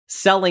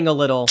Selling a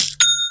little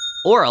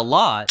or a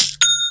lot,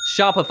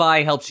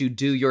 Shopify helps you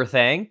do your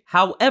thing,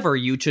 however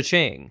you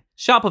cha-ching.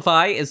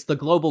 Shopify is the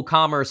global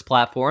commerce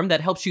platform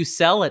that helps you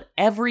sell at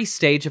every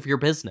stage of your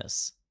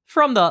business.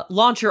 From the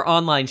launch your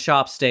online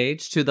shop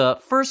stage to the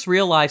first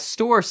real-life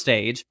store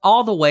stage,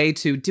 all the way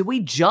to do we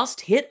just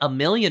hit 1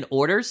 million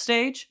orders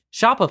stage,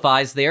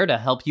 Shopify's there to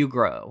help you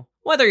grow.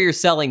 Whether you're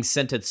selling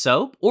scented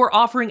soap or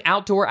offering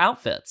outdoor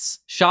outfits,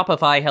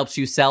 Shopify helps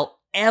you sell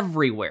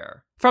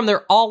everywhere. From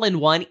their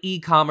all-in-one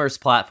e-commerce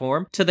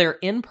platform to their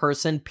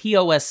in-person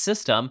POS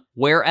system,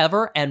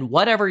 wherever and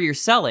whatever you're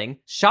selling,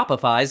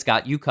 Shopify's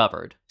got you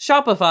covered.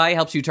 Shopify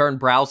helps you turn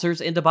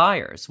browsers into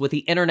buyers with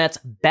the internet's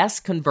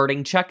best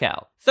converting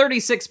checkout,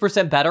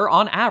 36% better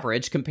on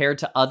average compared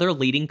to other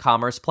leading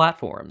commerce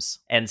platforms.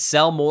 And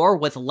sell more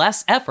with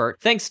less effort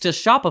thanks to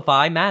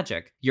Shopify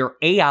Magic, your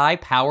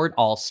AI-powered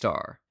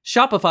all-star.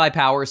 Shopify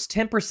powers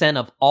 10%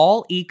 of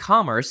all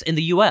e-commerce in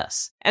the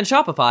US, and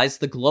Shopify's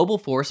the global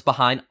force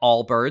behind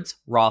Allbirds,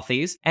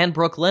 Rothy's, and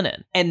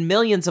Brooklinen, and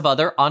millions of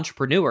other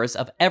entrepreneurs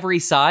of every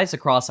size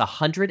across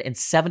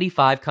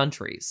 175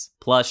 countries.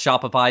 Plus,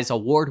 Shopify's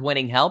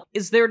award-winning help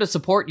is there to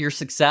support your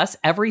success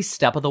every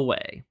step of the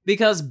way.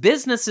 Because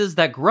businesses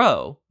that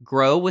grow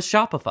with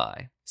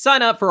Shopify.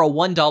 Sign up for a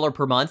 $1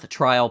 per month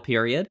trial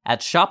period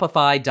at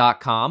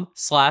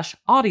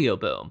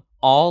shopify.com/audioboom,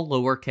 all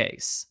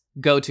lowercase.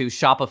 Go to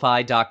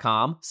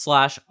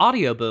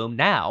shopify.com/audioboom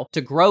now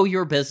to grow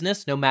your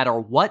business no matter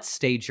what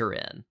stage you're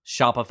in.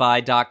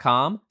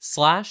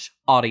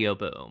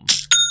 Shopify.com/audioboom.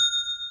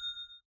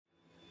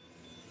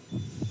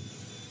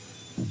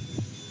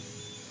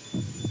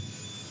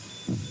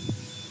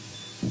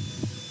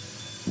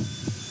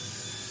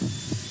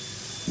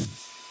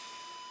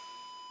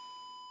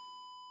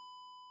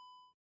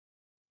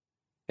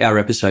 Our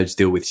episodes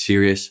deal with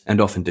serious and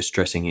often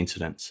distressing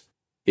incidents.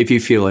 If you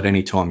feel at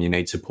any time you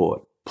need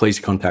support,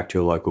 please contact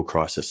your local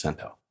crisis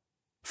centre.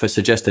 For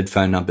suggested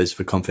phone numbers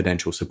for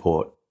confidential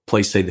support,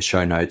 please see the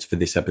show notes for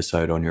this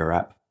episode on your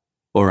app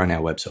or on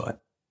our website.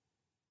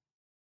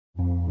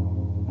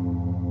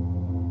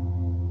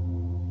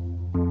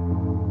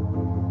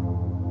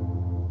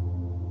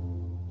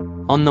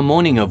 On the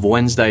morning of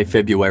Wednesday,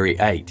 February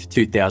 8,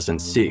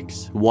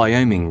 2006,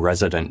 Wyoming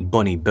resident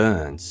Bonnie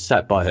Burns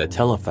sat by her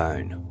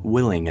telephone,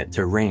 willing it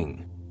to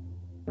ring.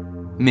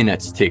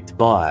 Minutes ticked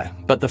by,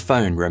 but the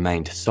phone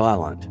remained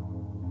silent.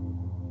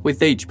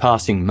 With each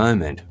passing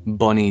moment,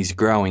 Bonnie's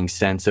growing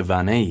sense of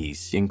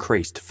unease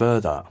increased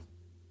further.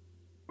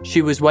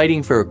 She was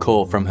waiting for a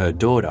call from her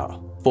daughter,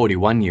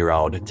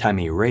 41-year-old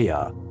Tami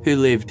Reay, who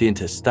lived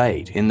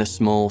interstate in the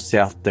small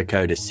South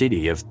Dakota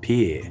city of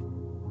Pierre.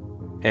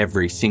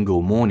 Every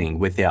single morning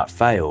without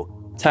fail,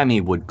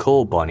 Tami would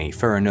call Bonnie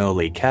for an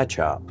early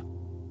catch-up.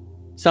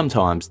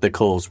 Sometimes the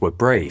calls were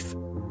brief,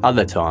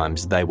 other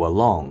times they were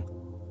long,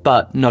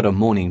 but not a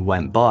morning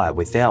went by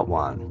without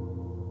one.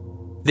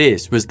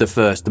 This was the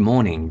first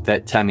morning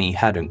that Tami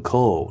hadn't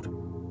called.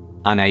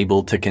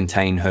 Unable to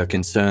contain her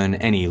concern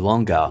any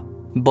longer,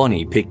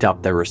 Bonnie picked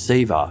up the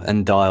receiver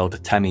and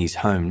dialed Tami's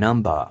home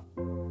number.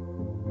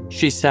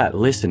 She sat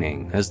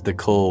listening as the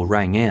call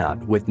rang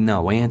out with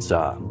no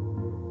answer.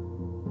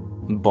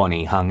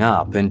 Bonnie hung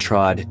up and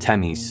tried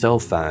Tami's cell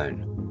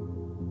phone.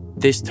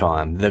 This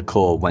time the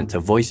call went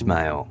to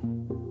voicemail.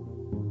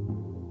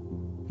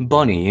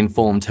 Bonnie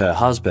informed her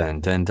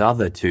husband and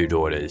other two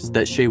daughters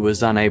that she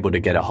was unable to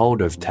get a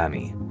hold of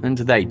Tami, and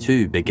they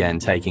too began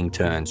taking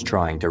turns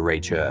trying to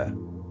reach her.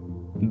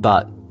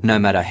 But no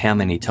matter how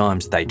many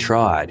times they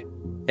tried,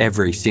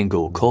 every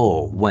single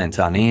call went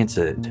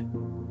unanswered.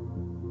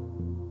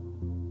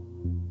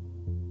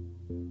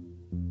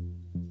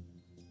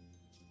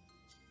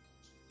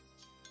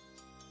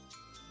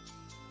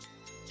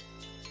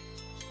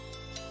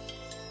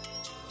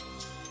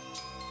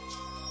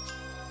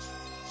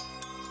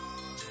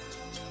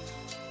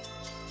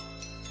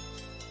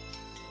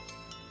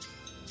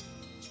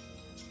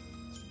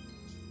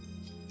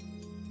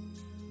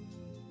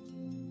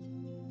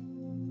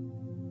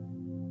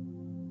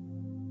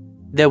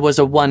 There was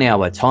a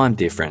 1-hour time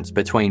difference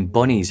between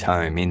Bonnie's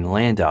home in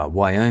Lander,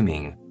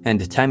 Wyoming, and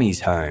Tami's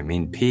home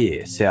in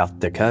Pierre, South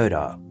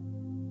Dakota.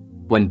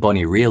 When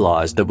Bonnie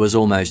realised it was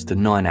almost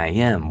 9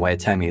 a.m. where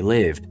Tami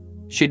lived,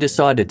 she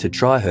decided to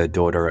try her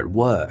daughter at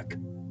work.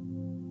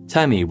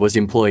 Tami was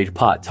employed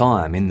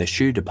part-time in the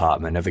shoe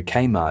department of a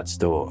Kmart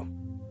store.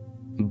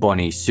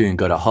 Bonnie soon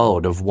got a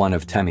hold of one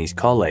of Tami's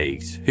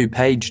colleagues, who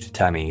paged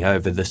Tami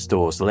over the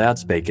store's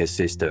loudspeaker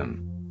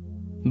system.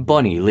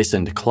 Bonnie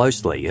listened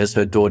closely as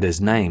her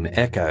daughter's name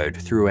echoed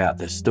throughout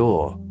the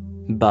store,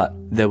 but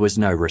there was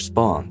no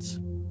response.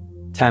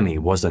 Tami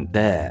wasn't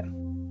there.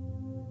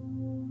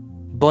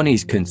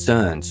 Bonnie's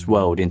concern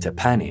swelled into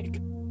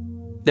panic.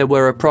 There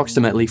were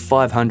approximately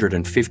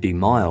 550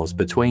 miles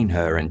between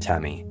her and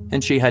Tami,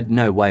 and she had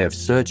no way of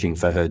searching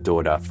for her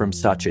daughter from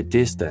such a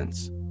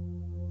distance.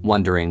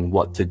 Wondering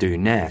what to do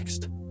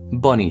next,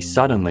 Bonnie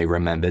suddenly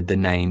remembered the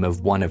name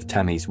of one of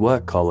Tami's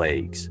work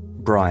colleagues,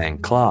 Brian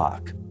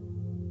Clark.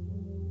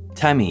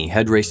 Tami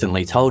had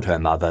recently told her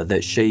mother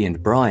that she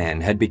and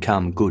Brian had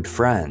become good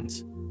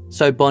friends,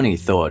 so Bonnie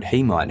thought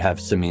he might have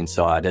some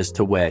insight as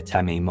to where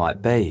Tami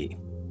might be.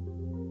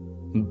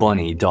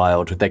 Bonnie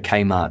dialed the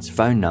Kmart's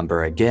phone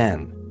number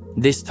again,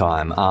 this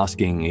time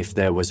asking if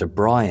there was a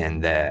Brian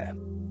there.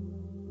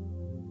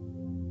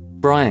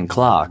 Brian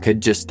Clark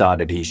had just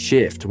started his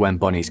shift when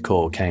Bonnie's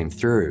call came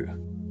through.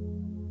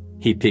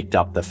 He picked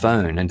up the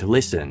phone and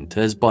listened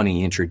as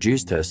Bonnie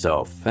introduced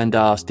herself and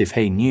asked if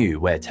he knew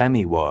where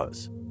Tami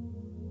was.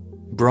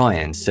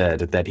 Brian said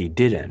that he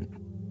didn't.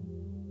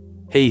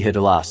 He had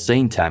last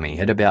seen Tami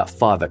at about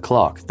 5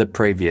 o'clock the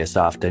previous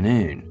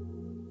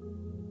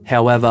afternoon.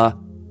 However,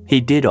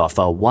 he did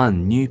offer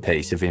one new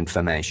piece of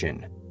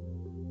information.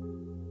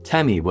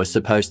 Tami was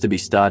supposed to be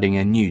starting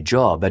a new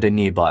job at a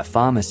nearby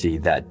pharmacy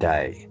that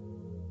day.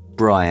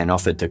 Brian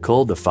offered to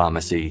call the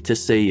pharmacy to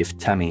see if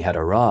Tami had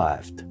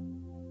arrived.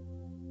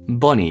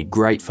 Bonnie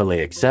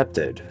gratefully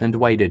accepted and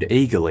waited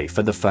eagerly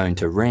for the phone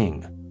to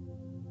ring.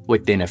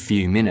 Within a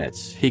few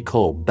minutes, he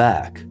called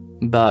back,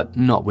 but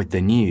not with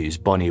the news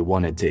Bonnie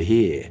wanted to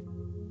hear.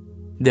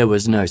 There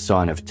was no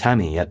sign of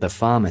Tami at the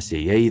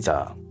pharmacy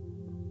either.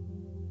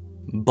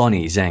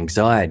 Bonnie's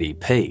anxiety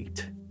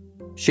peaked.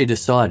 She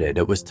decided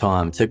it was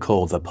time to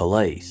call the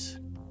police.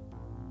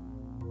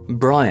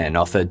 Brian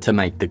offered to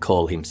make the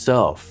call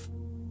himself.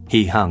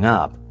 He hung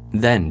up,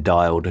 then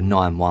dialed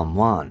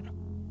 911.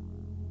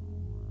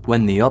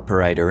 When the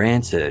operator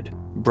answered,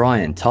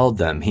 Brian told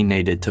them he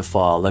needed to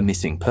file a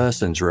missing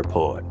persons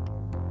report.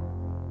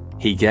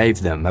 He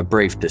gave them a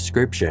brief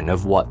description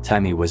of what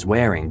Tami was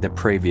wearing the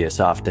previous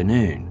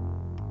afternoon,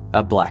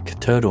 a black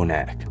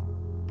turtleneck.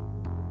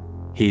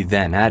 He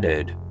then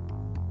added,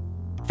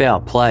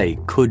 "Foul play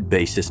could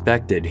be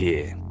suspected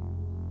here."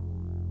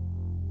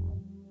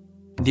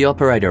 The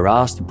operator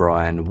asked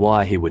Brian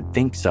why he would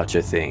think such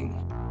a thing.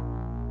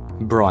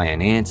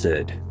 Brian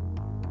answered,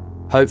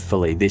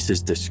 "Hopefully this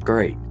is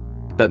discreet,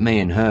 but me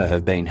and her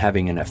have been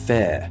having an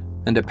affair,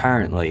 and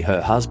apparently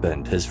her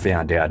husband has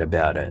found out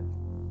about it."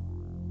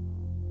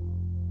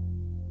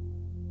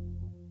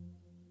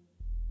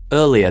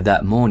 Earlier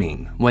that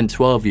morning, when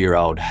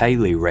 12-year-old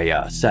Hayley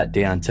Reay sat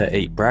down to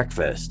eat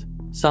breakfast,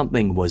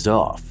 something was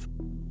off.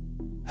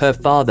 Her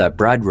father,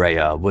 Brad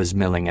Reay, was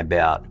milling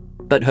about,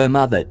 but her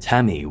mother,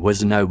 Tami,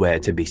 was nowhere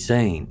to be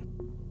seen.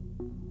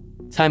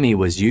 Tami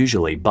was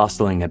usually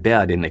bustling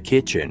about in the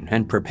kitchen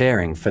and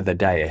preparing for the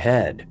day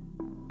ahead,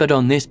 but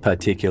on this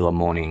particular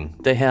morning,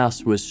 the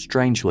house was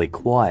strangely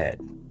quiet.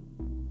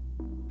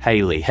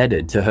 Hayley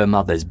headed to her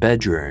mother's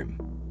bedroom.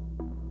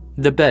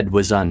 The bed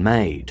was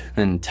unmade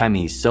and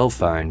Tami's cell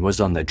phone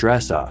was on the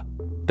dresser,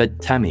 but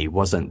Tami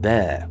wasn't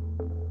there.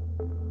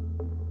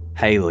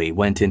 Hayley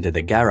went into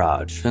the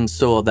garage and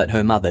saw that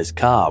her mother's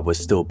car was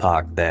still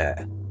parked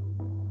there.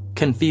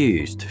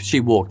 Confused, she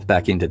walked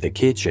back into the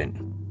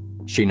kitchen.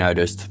 She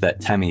noticed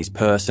that Tami's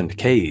purse and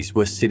keys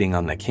were sitting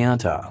on the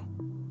counter.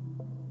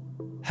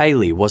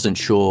 Hayley wasn't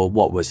sure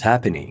what was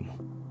happening.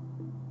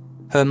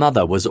 Her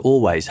mother was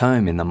always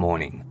home in the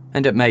morning,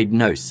 and it made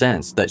no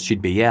sense that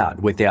she'd be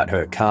out without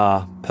her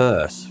car,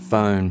 purse,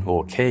 phone,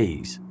 or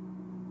keys.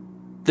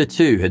 The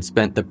two had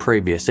spent the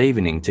previous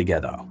evening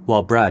together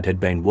while Brad had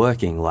been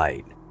working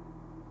late.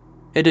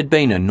 It had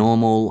been a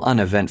normal,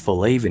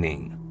 uneventful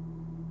evening.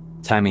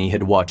 Tami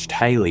had watched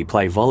Hayley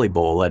play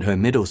volleyball at her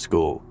middle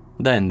school,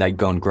 then they'd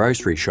gone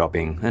grocery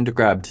shopping and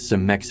grabbed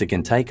some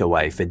Mexican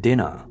takeaway for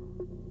dinner.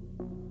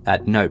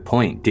 At no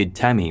point did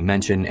Tami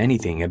mention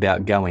anything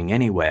about going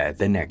anywhere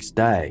the next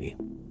day.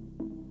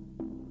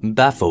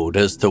 Baffled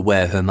as to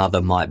where her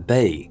mother might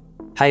be,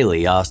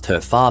 Hayley asked her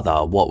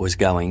father what was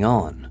going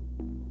on.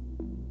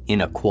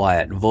 In a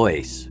quiet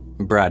voice,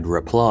 Brad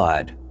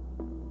replied,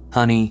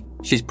 "Honey,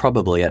 she's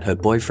probably at her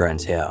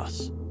boyfriend's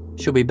house.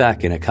 She'll be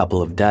back in a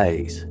couple of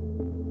days."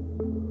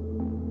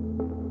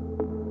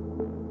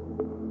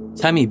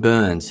 Tami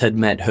Burns had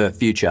met her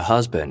future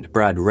husband,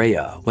 Brad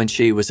Reay, when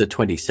she was a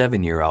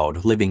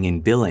 27-year-old living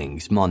in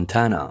Billings,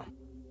 Montana.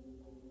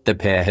 The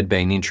pair had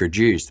been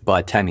introduced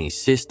by Tami's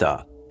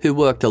sister, who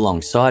worked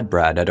alongside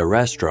Brad at a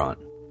restaurant.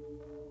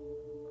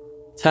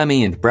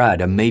 Tami and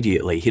Brad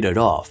immediately hit it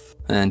off,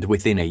 and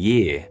within a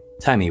year,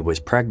 Tami was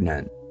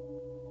pregnant.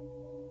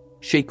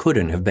 She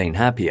couldn't have been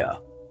happier.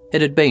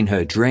 It had been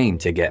her dream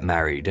to get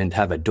married and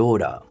have a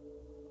daughter.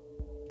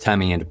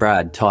 Tami and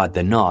Brad tied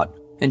the knot,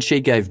 and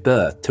she gave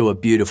birth to a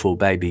beautiful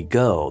baby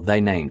girl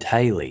they named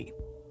Hayley.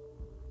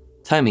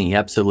 Tami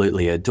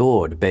absolutely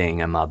adored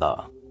being a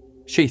mother.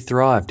 She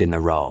thrived in the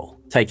role,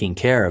 taking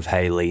care of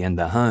Hayley and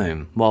the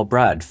home while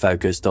Brad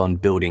focused on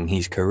building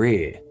his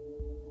career.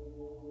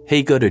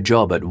 He got a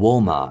job at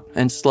Walmart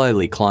and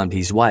slowly climbed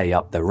his way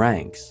up the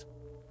ranks.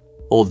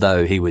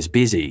 Although he was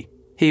busy,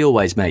 he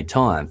always made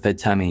time for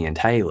Tami and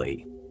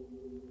Hayley.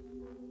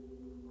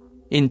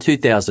 In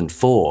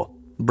 2004,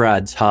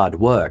 Brad's hard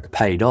work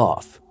paid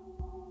off.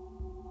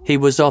 He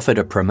was offered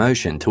a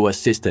promotion to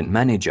assistant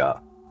manager,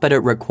 but it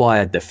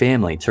required the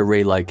family to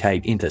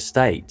relocate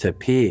interstate to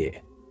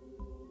Pierre.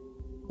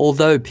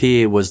 Although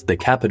Pierre was the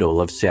capital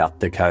of South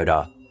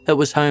Dakota, It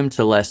was home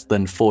to less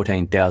than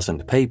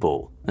 14,000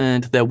 people,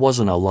 and there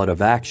wasn't a lot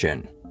of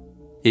action.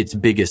 Its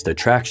biggest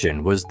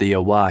attraction was the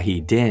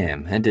Oahe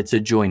Dam and its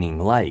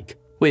adjoining lake,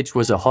 which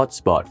was a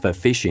hotspot for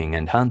fishing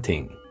and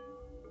hunting.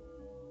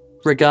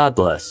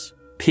 Regardless,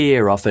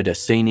 Pierre offered a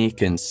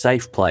scenic and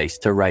safe place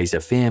to raise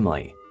a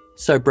family,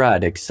 so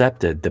Brad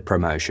accepted the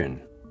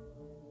promotion.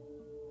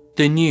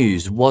 The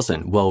news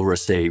wasn't well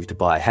received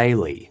by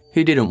Hayley,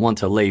 who didn't want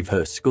to leave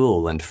her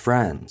school and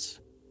friends.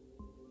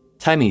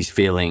 Tami's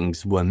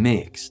feelings were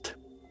mixed.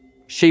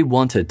 She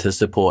wanted to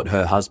support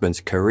her husband's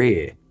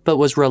career, but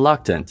was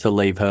reluctant to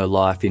leave her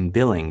life in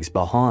Billings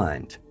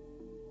behind.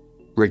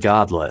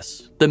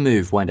 Regardless, the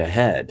move went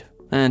ahead,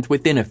 and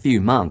within a few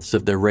months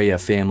of the Reay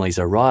family's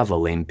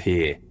arrival in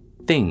Pierre,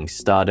 things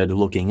started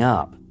looking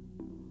up.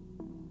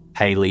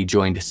 Hayley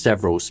joined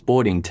several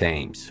sporting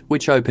teams,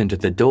 which opened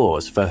the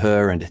doors for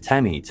her and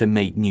Tami to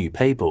meet new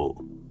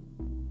people.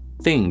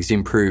 Things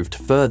improved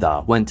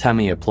further when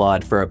Tami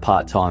applied for a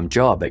part-time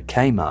job at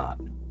Kmart.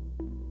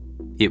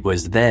 It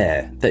was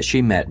there that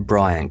she met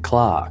Brian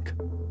Clark.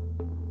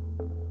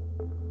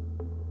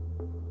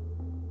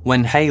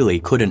 When Hayley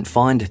couldn't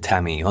find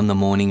Tami on the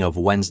morning of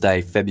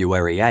Wednesday,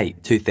 February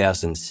 8,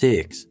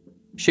 2006,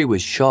 she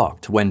was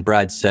shocked when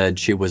Brad said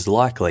she was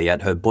likely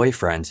at her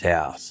boyfriend's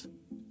house.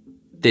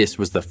 This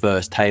was the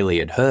first Hayley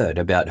had heard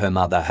about her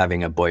mother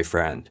having a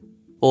boyfriend,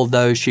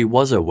 although she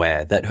was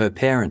aware that her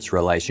parents'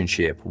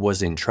 relationship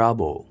was in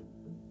trouble.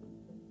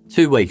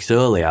 2 weeks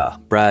earlier,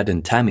 Brad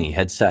and Tami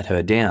had sat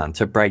her down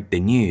to break the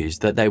news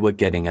that they were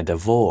getting a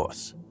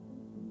divorce.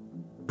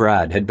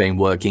 Brad had been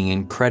working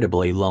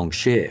incredibly long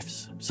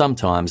shifts,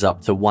 sometimes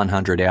up to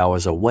 100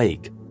 hours a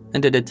week,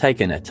 and it had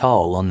taken a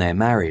toll on their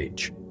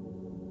marriage.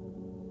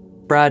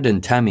 Brad and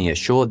Tami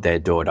assured their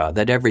daughter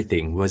that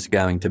everything was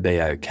going to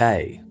be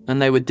okay, and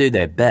they would do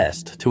their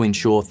best to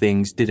ensure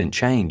things didn't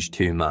change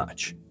too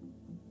much.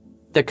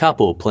 The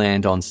couple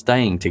planned on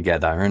staying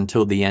together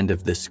until the end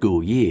of the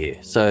school year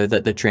so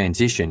that the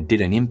transition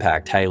didn't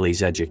impact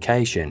Hayley's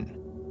education.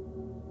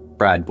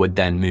 Brad would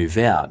then move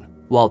out,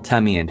 while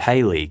Tami and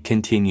Hayley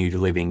continued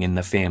living in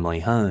the family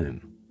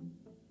home.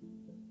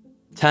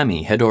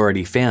 Tami had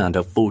already found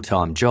a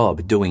full-time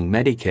job doing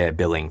Medicare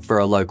billing for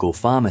a local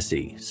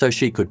pharmacy so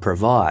she could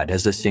provide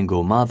as a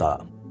single mother.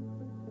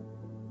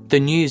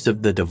 The news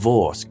of the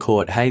divorce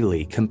caught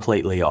Hayley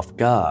completely off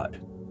guard.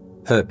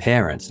 Her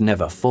parents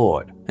never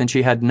fought, and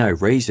she had no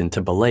reason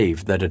to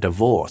believe that a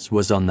divorce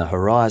was on the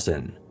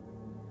horizon.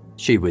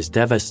 She was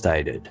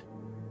devastated.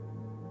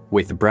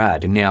 With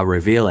Brad now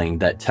revealing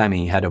that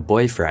Tami had a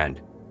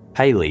boyfriend,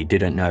 Hayley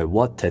didn't know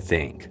what to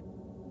think.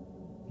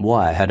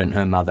 Why hadn't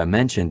her mother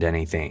mentioned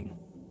anything?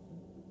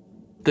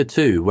 The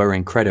two were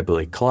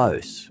incredibly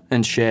close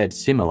and shared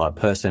similar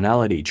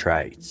personality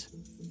traits.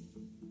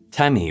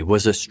 Tami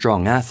was a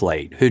strong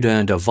athlete who'd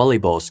earned a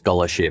volleyball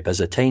scholarship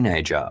as a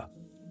teenager.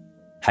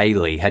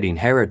 Hayley had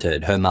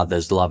inherited her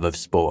mother's love of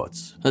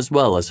sports, as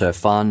well as her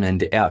fun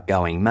and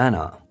outgoing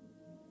manner.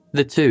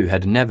 The two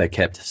had never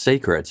kept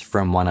secrets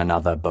from one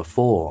another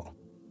before.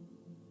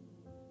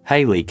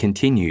 Hayley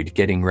continued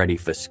getting ready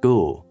for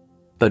school,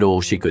 but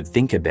all she could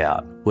think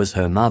about was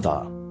her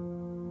mother.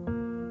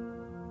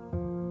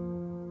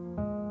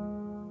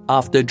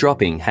 After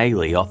dropping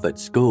Hayley off at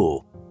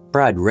school,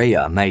 Brad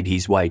Reay made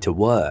his way to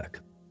work.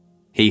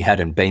 He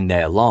hadn't been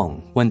there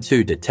long when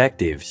 2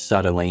 detectives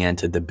suddenly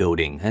entered the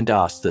building and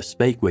asked to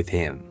speak with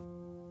him.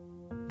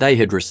 They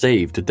had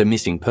received the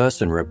missing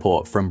person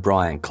report from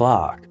Brian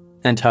Clark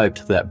and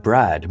hoped that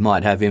Brad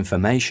might have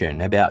information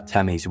about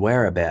Tami's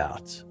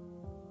whereabouts.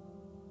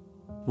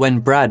 When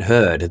Brad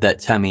heard that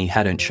Tami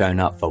hadn't shown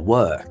up for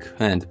work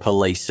and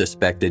police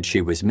suspected she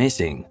was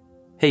missing,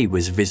 he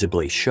was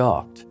visibly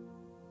shocked.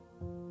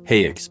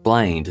 He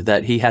explained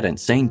that he hadn't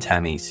seen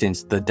Tami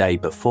since the day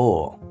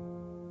before.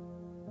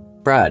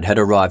 Brad had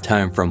arrived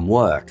home from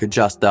work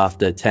just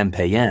after 10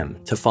 p.m.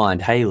 to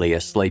find Hayley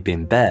asleep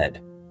in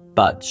bed,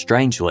 but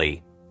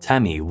strangely,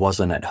 Tami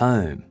wasn't at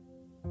home.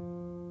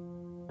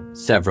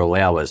 Several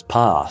hours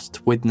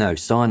passed with no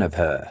sign of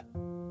her.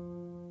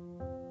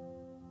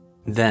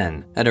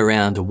 Then, at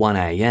around 1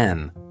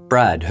 a.m.,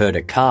 Brad heard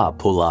a car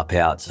pull up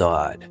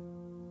outside.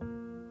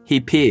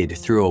 He peered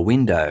through a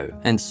window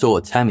and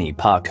saw Tami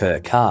park her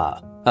car,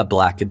 a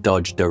black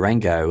Dodge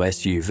Durango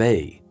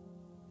SUV.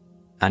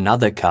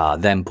 Another car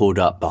then pulled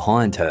up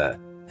behind her,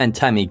 and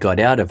Tami got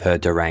out of her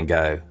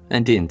Durango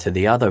and into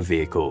the other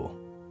vehicle.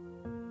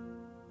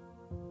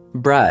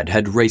 Brad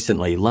had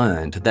recently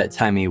learned that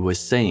Tami was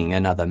seeing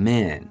another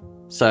man,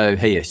 so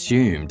he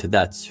assumed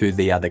that's who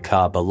the other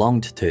car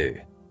belonged to.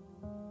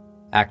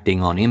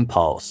 Acting on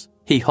impulse,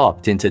 he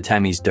hopped into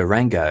Tami's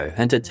Durango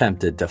and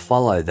attempted to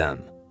follow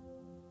them.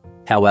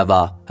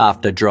 However,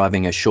 after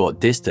driving a short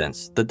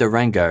distance, the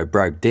Durango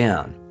broke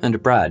down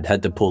and Brad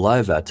had to pull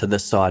over to the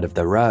side of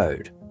the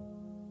road.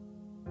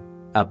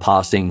 A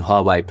passing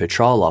highway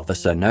patrol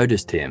officer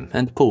noticed him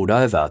and pulled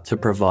over to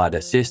provide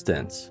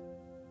assistance.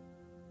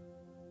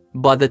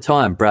 By the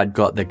time Brad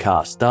got the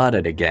car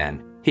started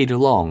again, he'd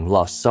long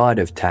lost sight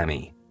of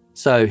Tami,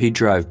 so he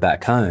drove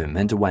back home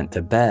and went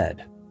to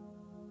bed.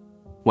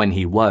 When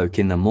he woke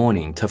in the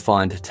morning to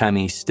find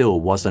Tami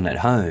still wasn't at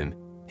home,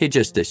 he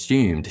just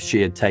assumed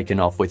she had taken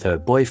off with her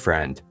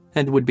boyfriend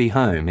and would be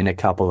home in a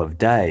couple of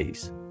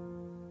days.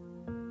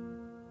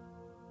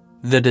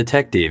 The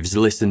detectives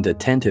listened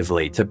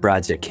attentively to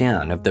Brad's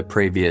account of the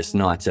previous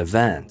night's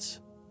events.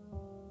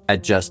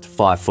 At just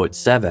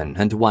 5'7"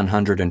 and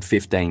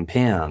 115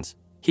 pounds,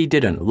 he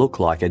didn't look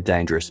like a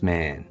dangerous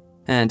man,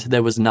 and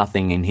there was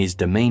nothing in his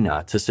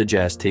demeanour to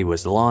suggest he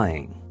was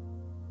lying.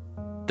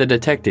 The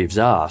detectives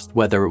asked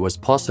whether it was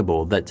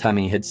possible that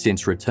Tami had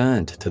since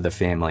returned to the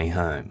family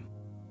home.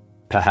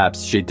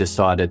 Perhaps she'd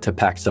decided to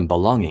pack some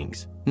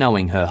belongings,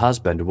 knowing her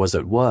husband was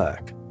at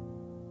work.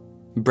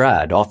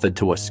 Brad offered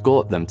to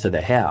escort them to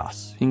the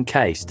house in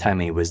case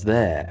Tami was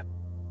there.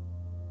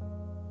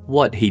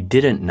 What he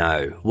didn't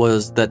know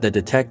was that the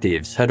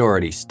detectives had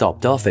already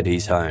stopped off at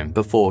his home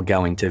before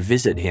going to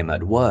visit him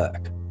at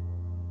work.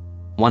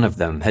 One of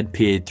them had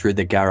peered through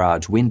the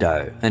garage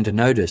window and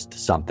noticed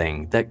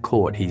something that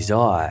caught his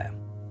eye.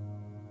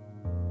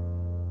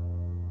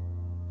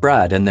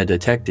 Brad and the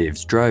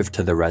detectives drove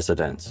to the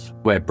residence,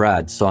 where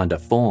Brad signed a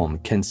form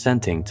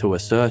consenting to a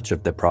search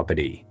of the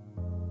property.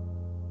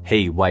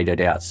 He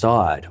waited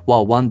outside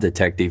while one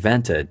detective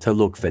entered to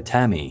look for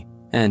Tami,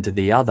 and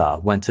the other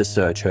went to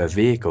search her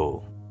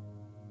vehicle.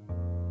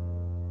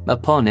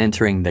 Upon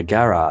entering the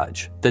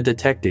garage, the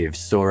detectives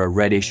saw a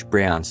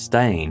reddish-brown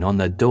stain on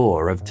the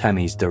door of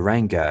Tami's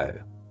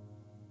Durango.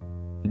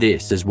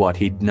 This is what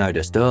he'd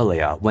noticed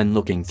earlier when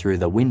looking through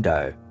the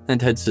window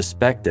and had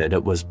suspected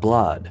it was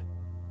blood.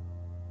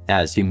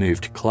 As he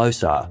moved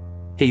closer,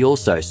 he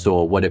also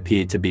saw what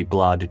appeared to be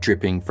blood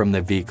dripping from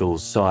the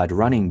vehicle's side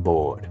running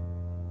board.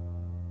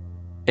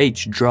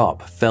 Each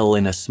drop fell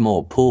in a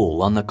small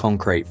pool on the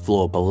concrete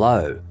floor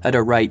below at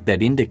a rate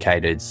that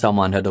indicated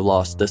someone had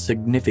lost a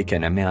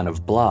significant amount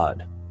of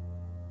blood.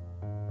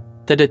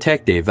 The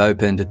detective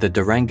opened the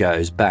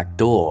Durango's back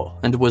door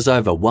and was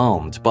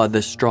overwhelmed by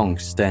the strong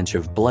stench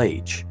of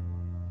bleach.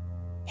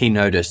 He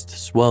noticed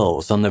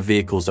swirls on the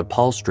vehicle's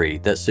upholstery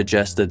that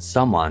suggested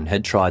someone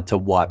had tried to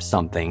wipe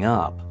something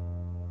up.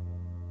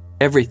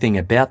 Everything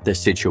about the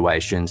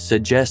situation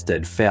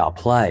suggested foul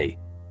play,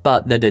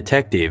 but the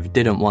detective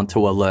didn't want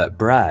to alert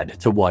Brad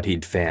to what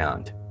he'd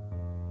found.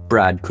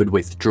 Brad could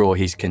withdraw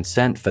his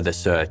consent for the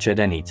search at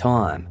any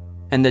time,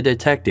 and the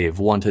detective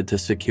wanted to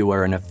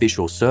secure an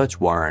official search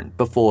warrant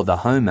before the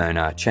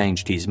homeowner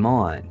changed his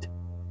mind.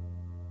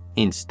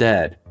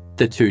 Instead,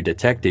 the two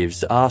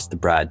detectives asked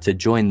Brad to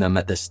join them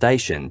at the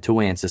station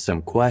to answer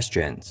some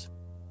questions.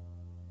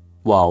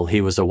 While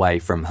he was away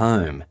from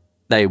home,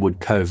 they would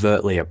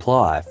covertly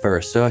apply for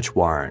a search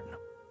warrant.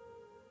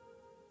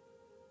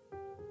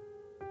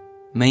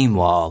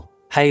 Meanwhile,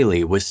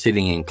 Hayley was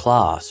sitting in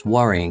class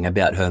worrying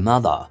about her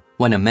mother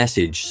when a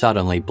message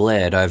suddenly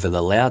blared over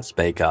the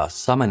loudspeaker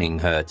summoning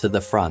her to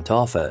the front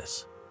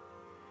office.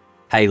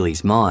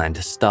 Hayley's mind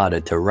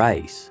started to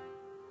race.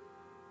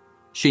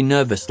 She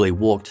nervously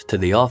walked to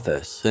the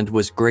office and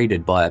was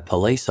greeted by a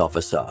police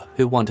officer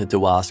who wanted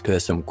to ask her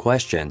some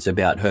questions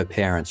about her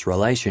parents'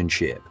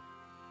 relationship.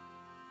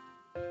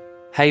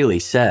 Hayley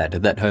said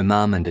that her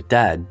mum and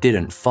dad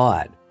didn't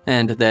fight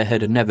and there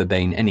had never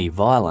been any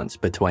violence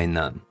between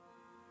them.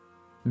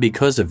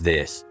 Because of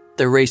this,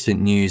 the recent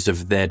news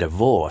of their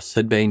divorce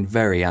had been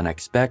very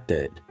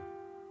unexpected.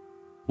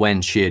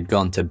 When she had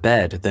gone to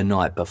bed the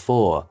night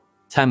before,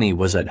 Tami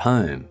was at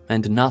home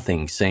and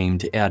nothing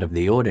seemed out of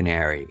the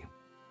ordinary.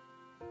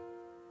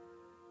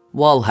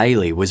 While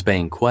Hayley was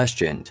being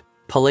questioned,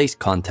 police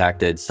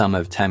contacted some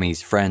of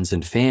Tami's friends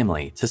and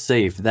family to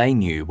see if they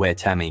knew where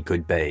Tami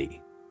could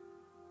be.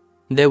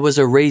 There was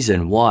a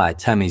reason why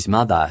Tami's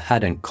mother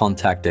hadn't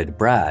contacted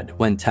Brad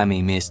when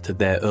Tami missed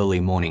their early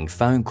morning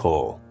phone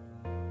call.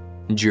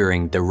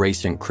 During the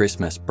recent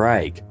Christmas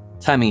break,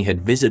 Tami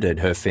had visited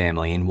her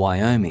family in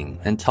Wyoming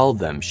and told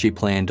them she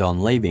planned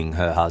on leaving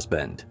her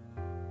husband.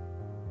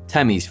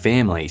 Tami's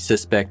family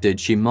suspected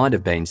she might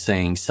have been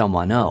seeing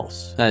someone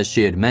else, as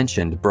she had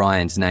mentioned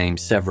Brian's name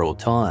several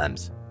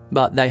times,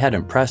 but they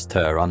hadn't pressed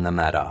her on the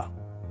matter.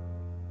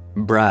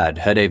 Brad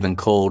had even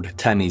called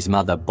Tami's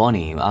mother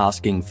Bonnie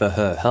asking for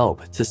her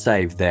help to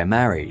save their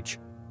marriage,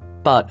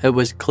 but it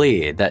was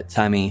clear that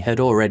Tami had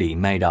already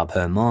made up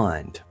her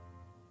mind.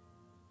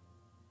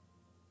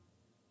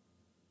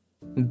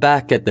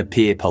 Back at the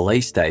Pier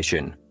police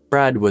station,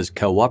 Brad was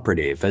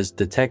cooperative as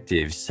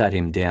detectives sat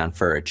him down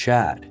for a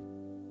chat.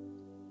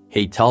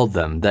 He told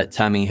them that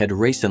Tami had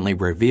recently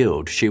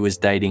revealed she was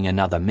dating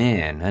another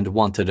man and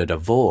wanted a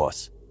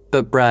divorce,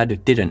 but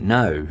Brad didn't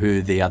know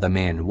who the other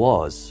man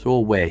was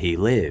or where he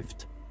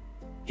lived.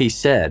 He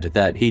said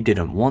that he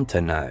didn't want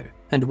to know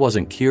and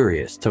wasn't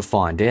curious to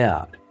find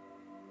out.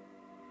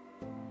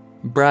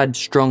 Brad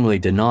strongly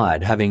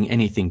denied having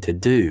anything to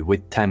do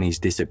with Tami's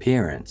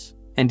disappearance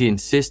and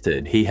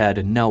insisted he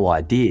had no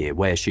idea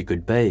where she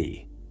could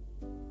be.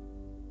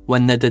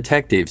 When the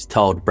detectives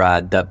told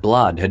Brad that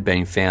blood had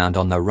been found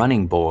on the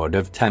running board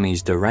of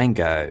Tami's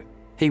Durango,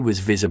 he was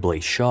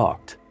visibly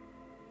shocked.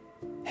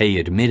 He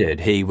admitted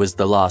he was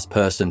the last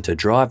person to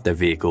drive the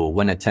vehicle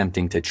when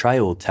attempting to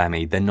trail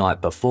Tami the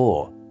night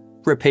before,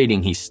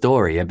 repeating his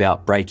story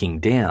about breaking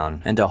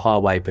down and a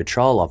highway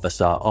patrol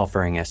officer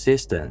offering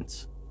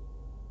assistance.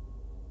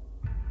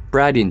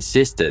 Brad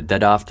insisted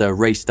that after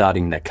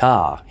restarting the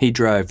car, he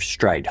drove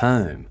straight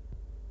home.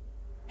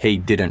 He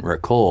didn't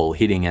recall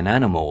hitting an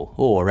animal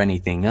or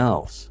anything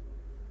else.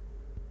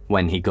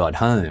 When he got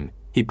home,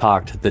 he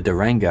parked the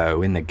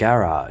Durango in the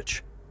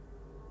garage.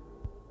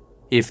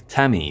 If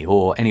Tami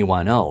or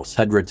anyone else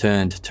had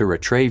returned to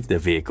retrieve the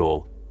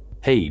vehicle,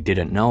 he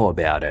didn't know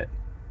about it.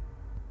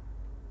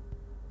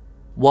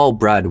 While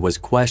Brad was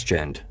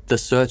questioned, the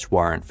search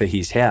warrant for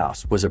his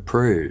house was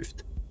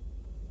approved.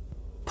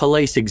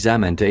 Police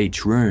examined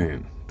each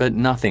room, but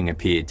nothing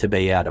appeared to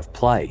be out of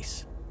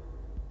place.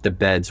 The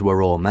beds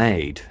were all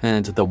made,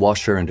 and the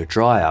washer and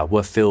dryer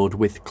were filled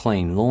with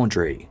clean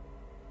laundry.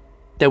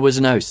 There was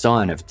no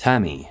sign of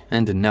Tami,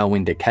 and no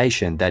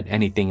indication that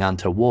anything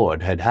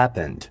untoward had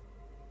happened.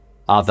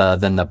 Other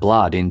than the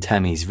blood in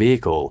Tami's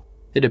vehicle,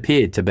 it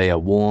appeared to be a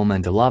warm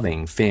and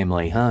loving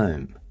family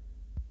home.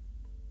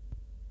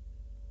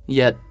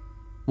 Yet,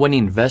 when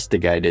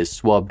investigators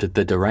swabbed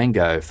the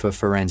Durango for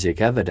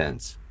forensic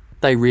evidence,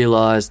 they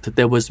realised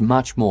there was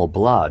much more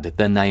blood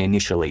than they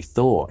initially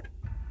thought.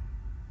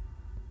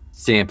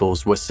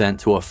 Samples were sent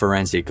to a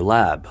forensic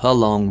lab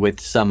along with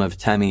some of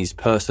Tami's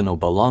personal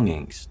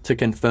belongings to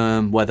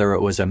confirm whether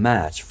it was a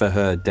match for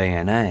her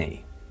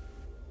DNA.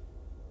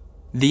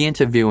 The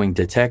interviewing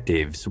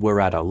detectives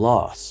were at a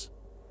loss.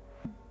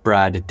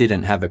 Brad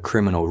didn't have a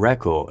criminal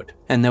record,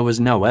 and there was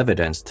no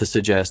evidence to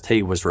suggest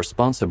he was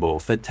responsible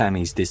for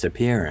Tami's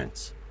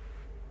disappearance.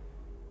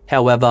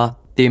 However,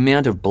 the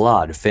amount of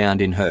blood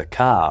found in her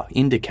car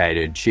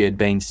indicated she had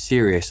been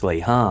seriously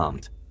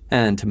harmed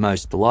and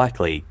most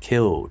likely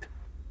killed.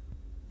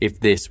 If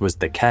this was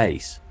the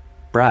case,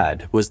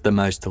 Brad was the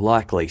most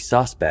likely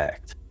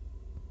suspect.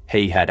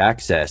 He had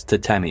access to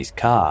Tami's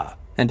car,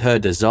 and her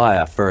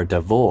desire for a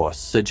divorce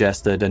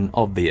suggested an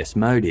obvious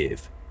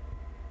motive.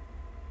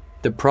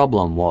 The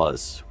problem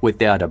was,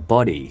 without a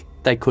body,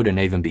 they couldn't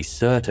even be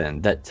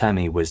certain that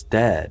Tami was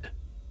dead.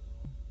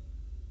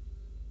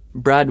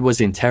 Brad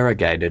was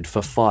interrogated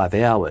for 5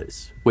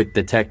 hours, with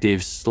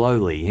detectives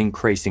slowly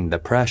increasing the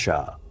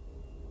pressure.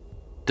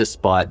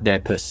 Despite their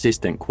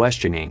persistent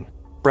questioning,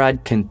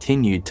 Brad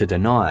continued to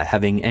deny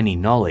having any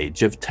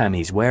knowledge of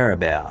Tami's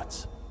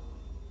whereabouts.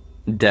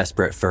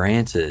 Desperate for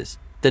answers,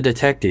 the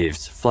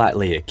detectives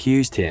flatly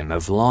accused him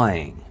of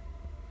lying.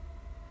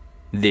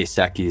 This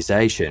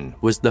accusation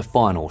was the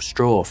final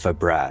straw for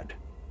Brad.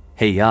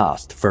 He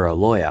asked for a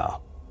lawyer.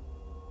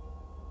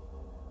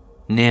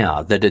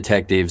 Now the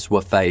detectives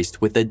were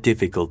faced with a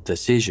difficult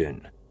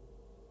decision.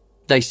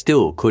 They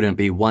still couldn't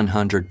be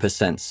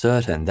 100%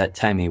 certain that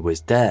Tami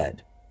was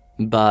dead,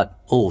 but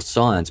all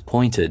signs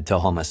pointed to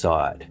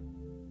homicide.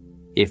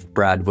 If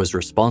Brad was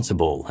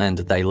responsible and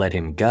they let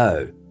him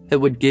go, it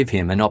would give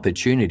him an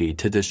opportunity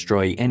to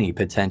destroy any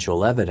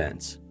potential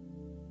evidence.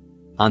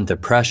 Under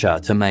pressure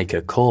to make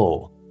a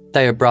call,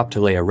 they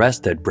abruptly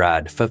arrested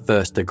Brad for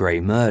first-degree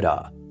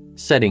murder,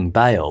 setting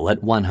bail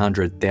at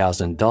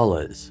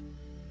 $100,000.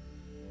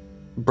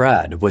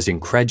 Brad was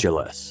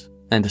incredulous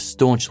and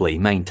staunchly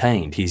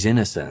maintained his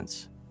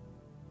innocence.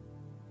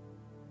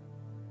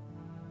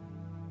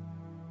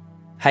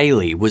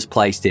 Haley was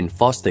placed in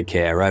foster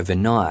care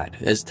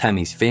overnight as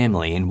Tami's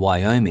family in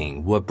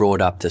Wyoming were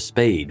brought up to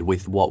speed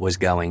with what was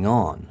going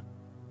on.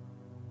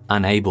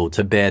 Unable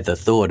to bear the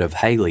thought of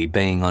Haley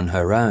being on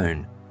her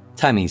own,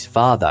 Tami's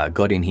father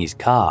got in his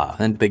car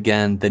and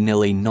began the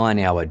nearly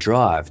 9-hour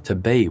drive to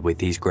be with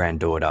his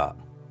granddaughter.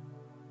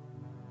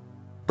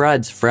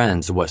 Brad's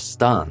friends were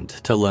stunned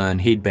to learn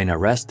he'd been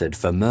arrested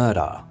for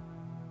murder.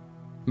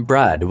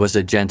 Brad was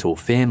a gentle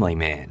family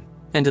man,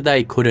 and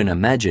they couldn't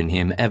imagine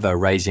him ever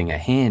raising a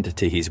hand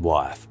to his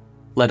wife,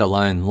 let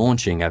alone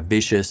launching a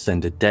vicious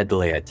and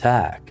deadly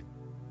attack.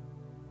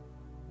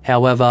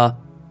 However,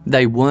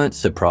 they weren't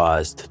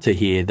surprised to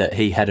hear that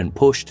he hadn't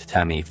pushed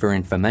Tami for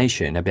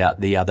information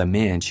about the other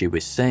man she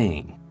was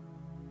seeing.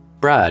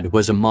 Brad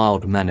was a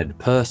mild-mannered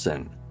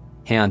person.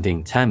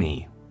 Hounding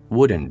Tami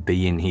wouldn't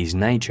be in his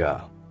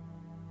nature.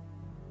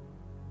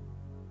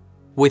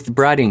 With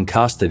Brad in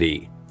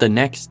custody, the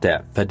next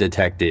step for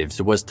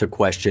detectives was to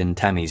question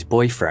Tami's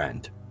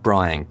boyfriend,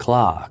 Brian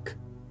Clark.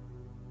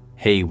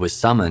 He was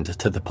summoned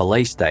to the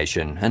police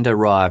station and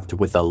arrived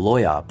with a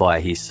lawyer by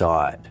his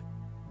side.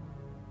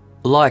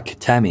 Like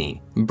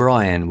Tami,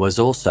 Brian was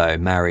also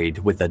married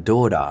with a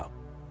daughter.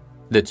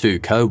 The two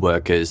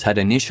co-workers had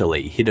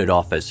initially hit it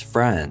off as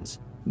friends,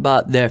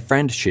 but their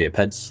friendship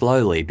had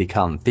slowly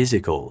become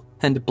physical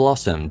and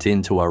blossomed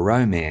into a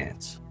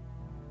romance.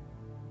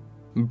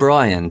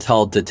 Brian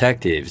told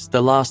detectives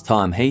the last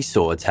time he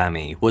saw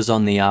Tami was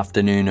on the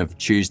afternoon of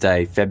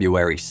Tuesday,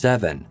 February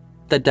 7,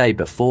 the day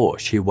before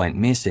she went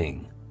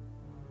missing.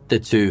 The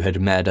two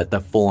had met at the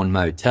Fawn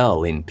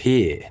Motel in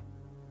Pierre.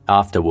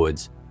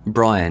 Afterwards,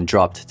 Brian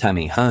dropped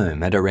Tami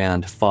home at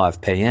around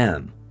 5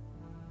 p.m.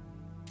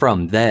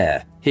 From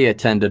there, He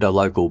attended a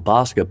local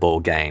basketball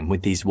game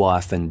with his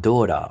wife and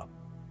daughter.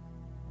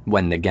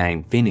 When the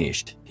game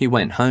finished, he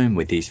went home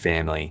with his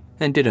family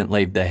and didn't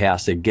leave the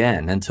house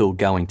again until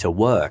going to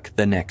work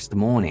the next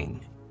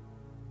morning.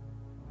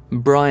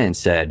 Brian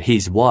said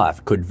his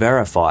wife could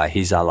verify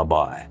his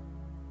alibi.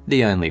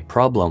 The only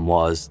problem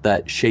was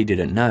that she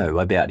didn't know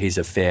about his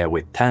affair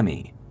with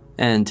Tami,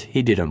 and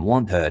he didn't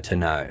want her to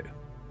know.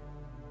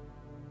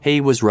 He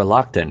was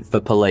reluctant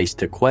for police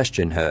to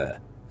question her,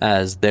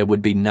 as there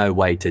would be no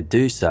way to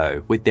do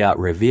so without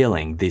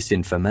revealing this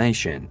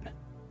information.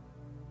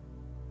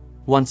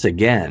 Once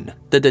again,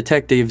 the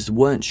detectives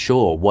weren't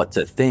sure what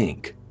to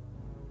think.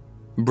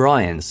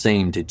 Brian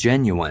seemed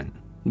genuine,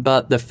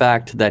 but the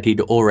fact that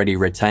he'd already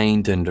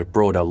retained and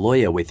brought a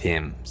lawyer with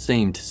him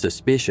seemed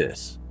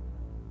suspicious.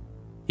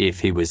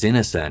 If he was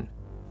innocent,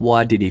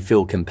 why did he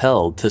feel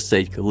compelled to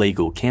seek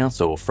legal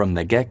counsel from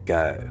the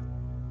get-go?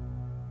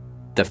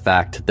 The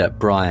fact that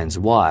Brian's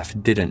wife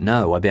didn't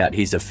know about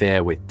his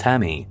affair with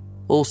Tami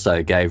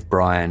also gave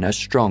Brian a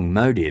strong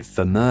motive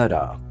for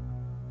murder.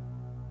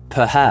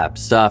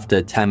 Perhaps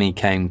after Tami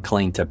came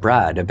clean to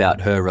Brad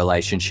about her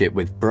relationship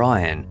with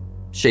Brian,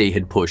 she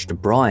had pushed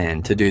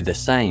Brian to do the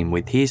same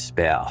with his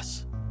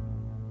spouse.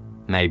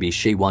 Maybe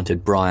she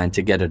wanted Brian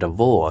to get a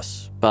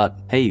divorce, but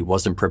he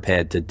wasn't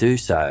prepared to do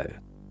so.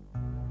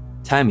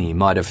 Tami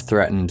might have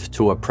threatened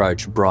to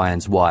approach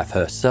Brian's wife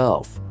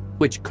herself,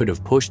 which could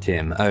have pushed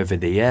him over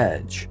the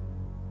edge.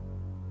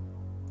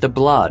 The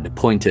blood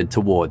pointed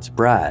towards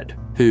Brad,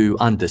 who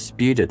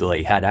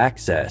undisputedly had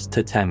access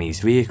to Tami's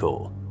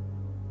vehicle.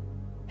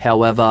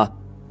 However,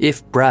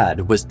 if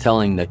Brad was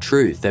telling the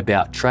truth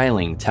about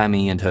trailing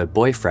Tami and her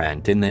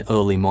boyfriend in the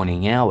early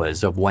morning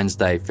hours of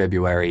Wednesday,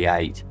 February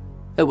 8,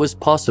 it was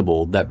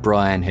possible that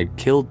Brian had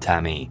killed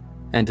Tami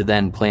and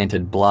then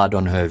planted blood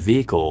on her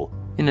vehicle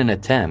in an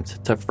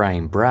attempt to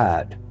frame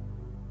Brad.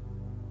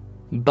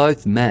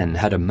 Both men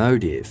had a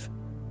motive,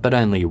 but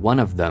only one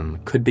of them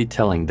could be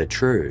telling the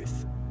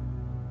truth.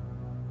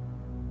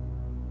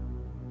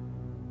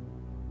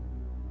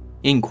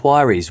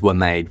 Inquiries were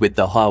made with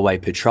the Highway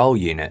Patrol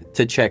Unit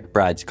to check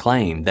Brad's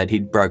claim that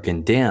he'd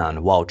broken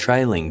down while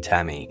trailing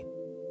Tami.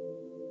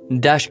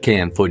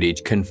 Dashcam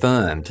footage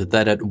confirmed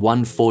that at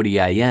 1:40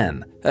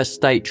 a.m, a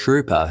state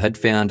trooper had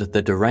found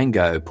the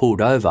Durango pulled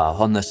over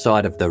on the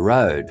side of the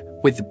road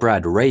with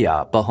Brad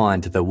Reay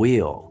behind the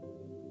wheel.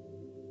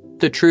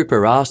 The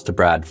trooper asked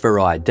Brad for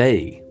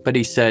ID, but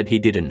he said he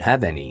didn't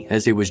have any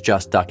as he was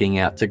just ducking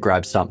out to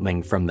grab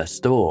something from the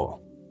store.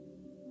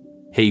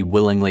 He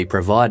willingly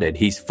provided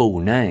his full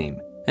name,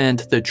 and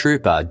the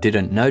trooper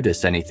didn't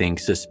notice anything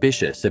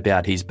suspicious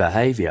about his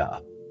behaviour.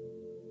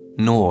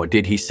 Nor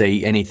did he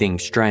see anything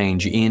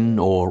strange in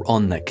or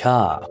on the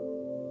car.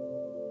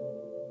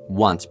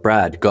 Once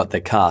Brad got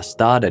the car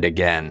started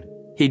again,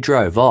 he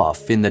drove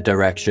off in the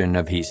direction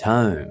of his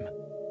home.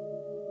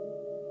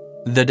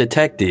 The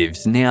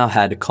detectives now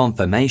had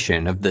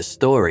confirmation of the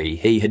story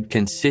he had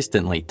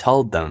consistently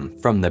told them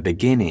from the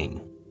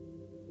beginning.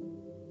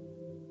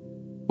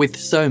 With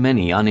so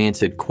many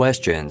unanswered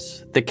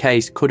questions, the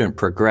case couldn't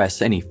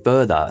progress any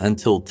further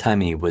until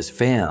Tami was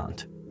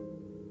found.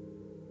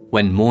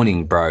 When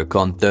morning broke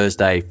on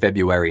Thursday,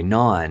 February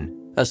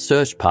 9, a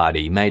search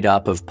party made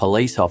up of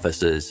police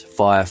officers,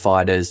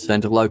 firefighters,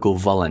 and local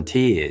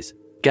volunteers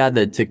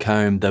gathered to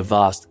comb the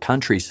vast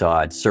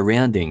countryside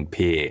surrounding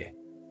Pierre.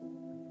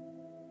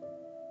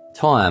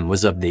 Time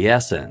was of the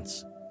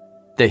essence.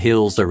 The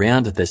hills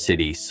around the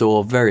city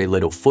saw very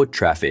little foot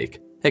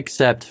traffic,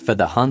 except for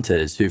the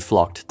hunters who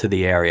flocked to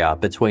the area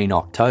between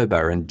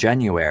October and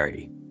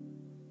January.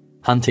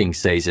 Hunting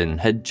season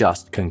had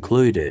just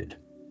concluded.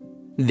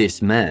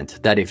 This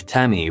meant that if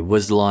Tami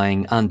was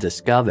lying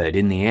undiscovered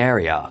in the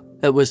area,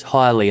 it was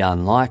highly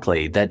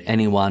unlikely that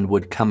anyone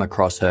would come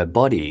across her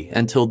body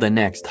until the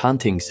next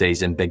hunting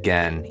season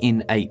began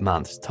in 8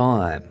 months'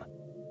 time.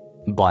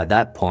 By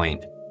that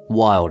point,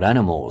 wild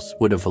animals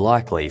would have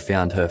likely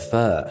found her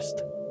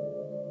first.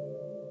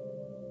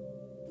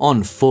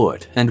 On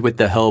foot and with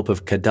the help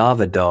of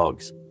cadaver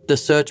dogs, the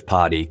search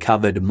party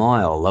covered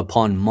mile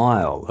upon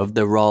mile of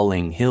the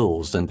rolling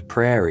hills and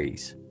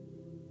prairies.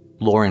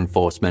 Law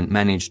enforcement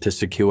managed to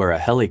secure a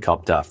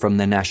helicopter from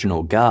the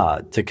National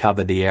Guard to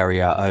cover the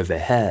area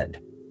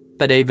overhead,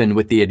 but even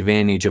with the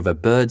advantage of a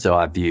bird's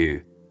eye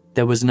view,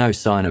 there was no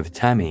sign of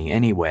Tami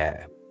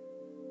anywhere.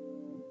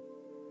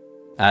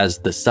 As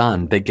the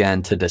sun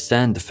began to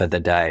descend for the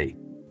day,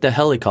 the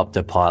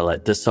helicopter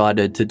pilot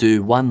decided to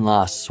do one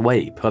last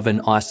sweep of an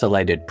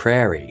isolated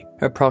prairie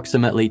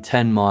approximately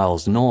 10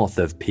 miles north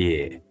of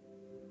Pierre.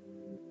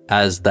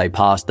 As they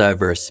passed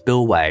over a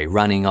spillway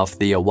running off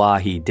the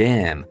Oahe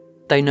Dam,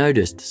 they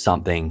noticed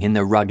something in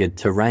the rugged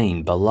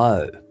terrain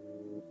below.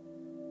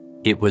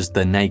 It was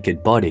the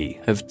naked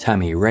body of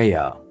Tami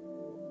Reay.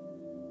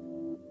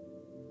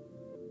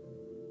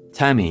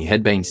 Tami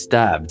had been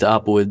stabbed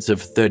upwards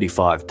of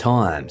 35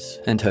 times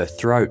and her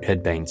throat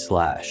had been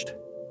slashed.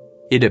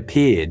 It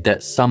appeared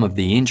that some of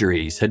the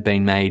injuries had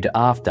been made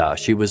after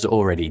she was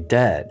already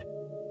dead,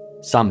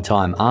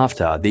 sometime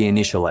after the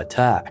initial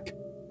attack.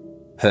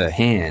 Her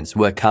hands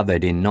were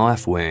covered in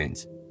knife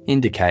wounds,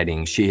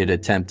 indicating she had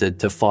attempted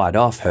to fight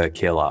off her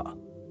killer.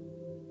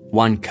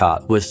 One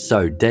cut was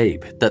so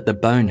deep that the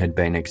bone had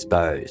been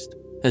exposed,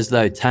 as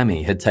though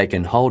Tami had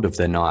taken hold of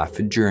the knife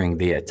during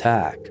the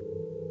attack.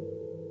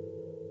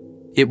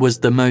 It was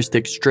the most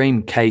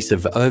extreme case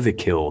of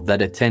overkill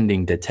that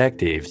attending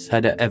detectives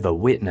had ever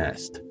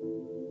witnessed.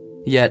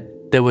 Yet,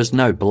 there was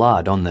no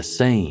blood on the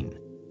scene,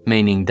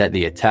 meaning that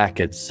the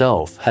attack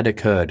itself had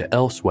occurred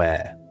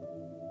elsewhere.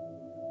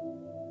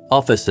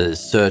 Officers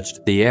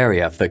searched the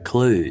area for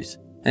clues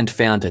and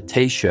found a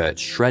t-shirt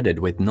shredded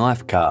with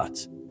knife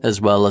cuts, as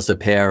well as a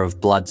pair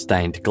of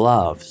blood-stained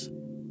gloves.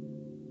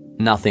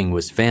 Nothing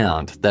was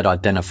found that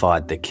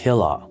identified the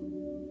killer.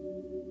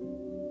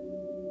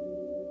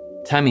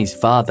 Tami's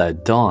father,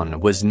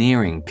 Don, was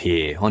nearing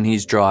Pierre on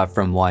his drive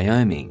from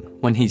Wyoming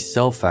when his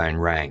cell phone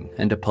rang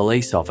and a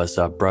police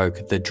officer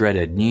broke the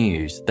dreaded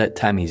news that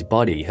Tami's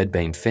body had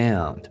been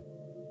found.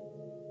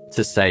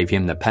 To save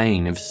him the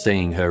pain of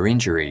seeing her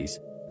injuries,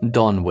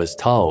 Don was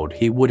told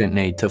he wouldn't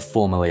need to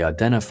formally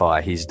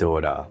identify his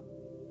daughter.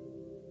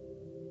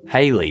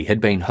 Haley had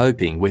been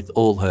hoping with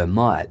all her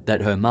might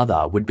that her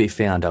mother would be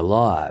found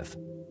alive.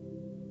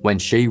 When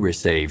she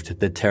received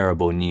the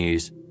terrible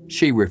news,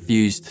 she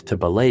refused to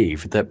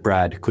believe that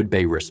Brad could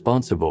be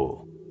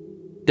responsible.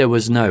 There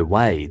was no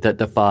way that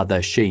the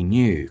father she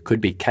knew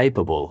could be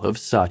capable of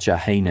such a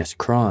heinous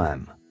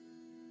crime.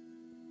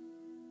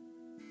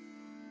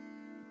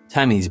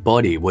 Tami's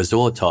body was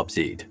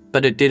autopsied,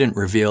 but it didn't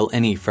reveal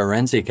any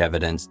forensic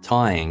evidence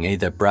tying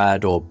either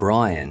Brad or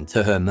Brian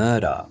to her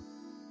murder.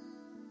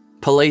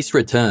 Police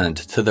returned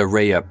to the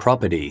Reay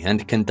property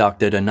and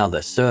conducted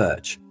another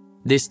search,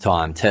 this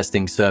time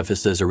testing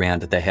surfaces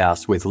around the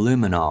house with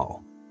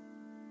luminol.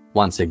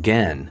 Once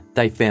again,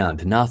 they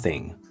found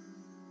nothing.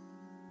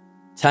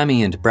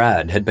 Tami and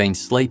Brad had been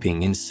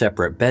sleeping in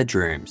separate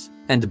bedrooms,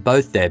 and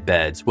both their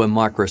beds were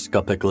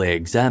microscopically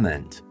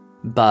examined,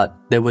 but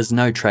there was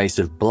no trace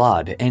of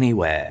blood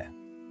anywhere.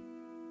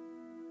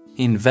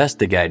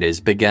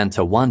 Investigators began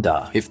to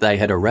wonder if they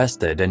had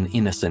arrested an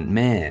innocent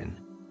man.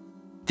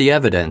 The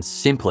evidence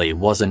simply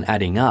wasn't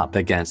adding up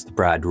against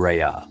Brad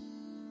Reay.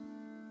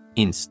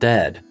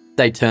 Instead,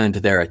 they turned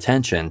their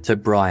attention to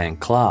Brian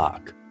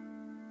Clark.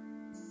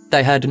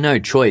 They had no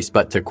choice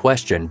but to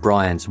question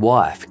Brian's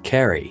wife,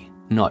 Kerry,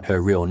 not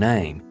her real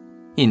name,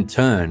 in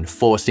turn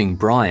forcing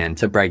Brian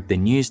to break the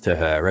news to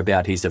her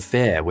about his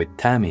affair with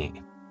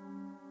Tami.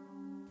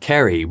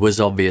 Kerry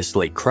was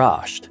obviously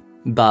crushed,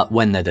 but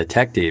when the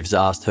detectives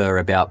asked her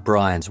about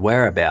Brian's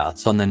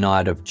whereabouts on the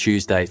night of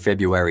Tuesday,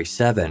 February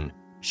 7,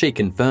 she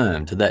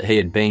confirmed that he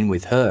had been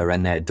with her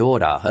and their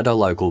daughter at a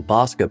local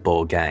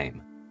basketball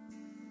game.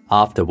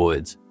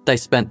 Afterwards, they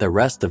spent the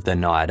rest of the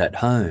night at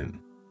home.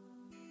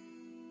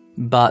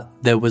 But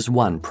there was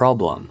one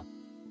problem.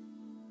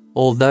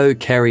 Although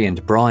Kerry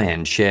and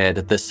Brian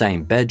shared the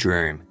same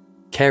bedroom,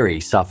 Kerry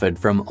suffered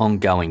from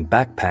ongoing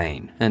back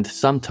pain and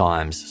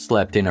sometimes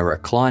slept in a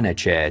recliner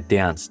chair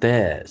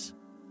downstairs.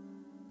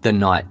 The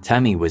night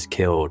Tami was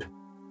killed,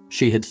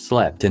 she had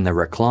slept in the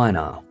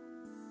recliner.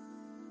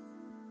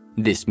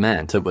 This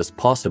meant it was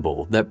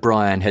possible that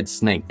Brian had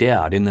sneaked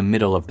out in the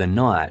middle of the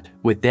night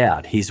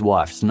without his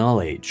wife's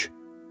knowledge.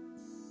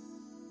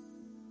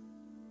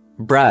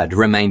 Brad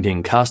remained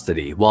in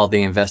custody while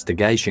the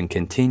investigation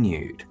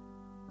continued.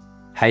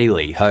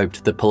 Haley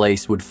hoped the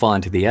police would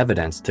find the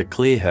evidence to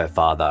clear her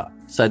father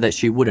so that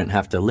she wouldn't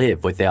have to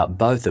live without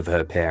both of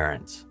her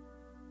parents.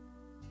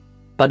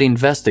 But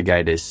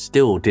investigators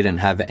still didn't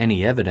have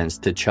any evidence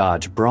to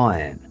charge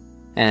Brian,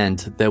 and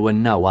there were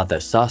no other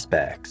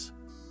suspects.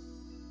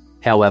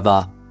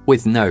 However,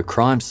 with no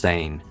crime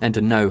scene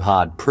and no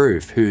hard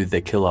proof who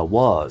the killer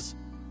was,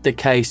 the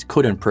case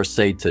couldn't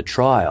proceed to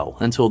trial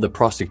until the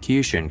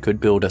prosecution could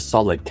build a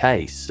solid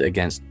case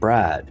against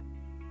Brad.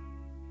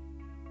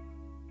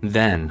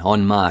 Then,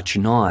 on March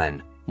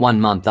 9,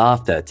 1 month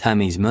after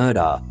Tami's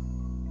murder,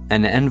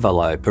 an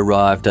envelope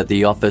arrived at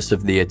the office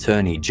of the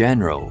Attorney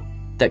General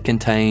that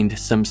contained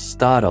some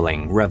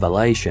startling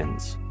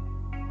revelations.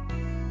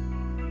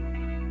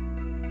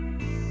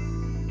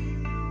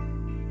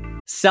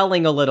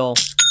 Selling a little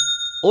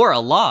or a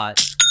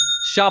lot,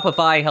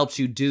 Shopify helps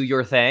you do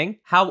your thing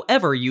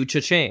however you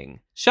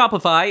cha-ching.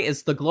 Shopify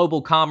is the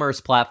global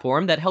commerce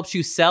platform that helps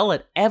you sell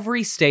at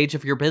every stage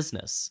of your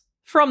business.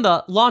 From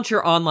the launch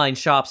your online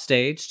shop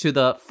stage to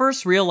the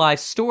first real-life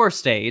store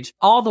stage,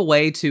 all the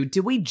way to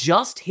did we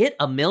just hit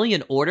 1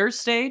 million orders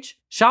stage?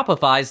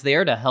 Shopify's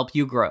there to help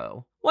you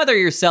grow. Whether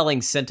you're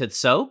selling scented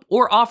soap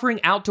or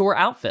offering outdoor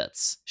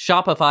outfits,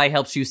 Shopify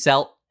helps you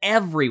sell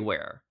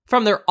everywhere.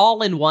 From their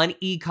all-in-one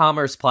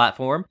e-commerce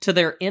platform to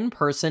their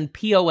in-person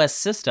POS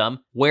system,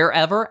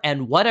 wherever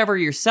and whatever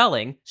you're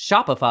selling,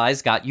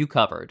 Shopify's got you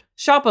covered.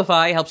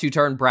 Shopify helps you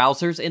turn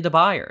browsers into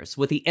buyers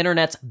with the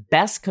internet's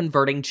best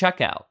converting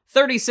checkout,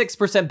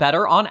 36%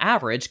 better on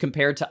average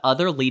compared to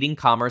other leading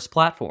commerce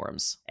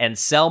platforms. And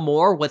sell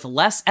more with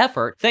less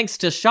effort thanks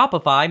to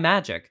Shopify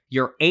Magic,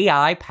 your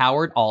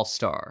AI-powered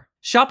all-star.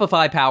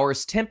 Shopify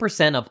powers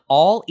 10% of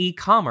all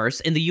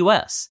e-commerce in the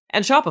US,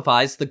 and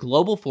Shopify's the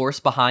global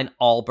force behind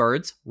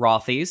Allbirds,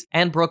 Rothy's,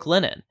 and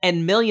Brooklinen,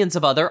 and millions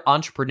of other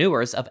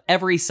entrepreneurs of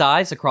every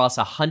size across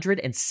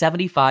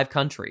 175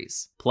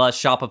 countries. Plus,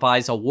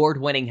 Shopify's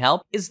award-winning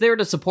help is there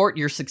to support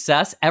your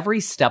success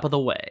every step of the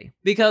way.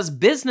 Because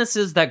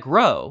businesses that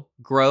grow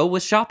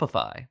with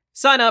Shopify.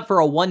 Sign up for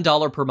a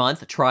 $1 per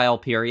month trial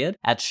period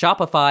at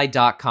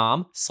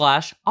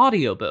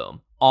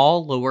shopify.com/audioboom,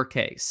 all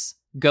lowercase.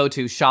 Go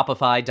to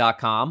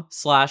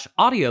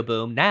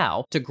shopify.com/audioboom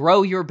now to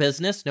grow your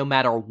business no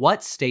matter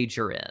what stage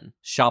you're in.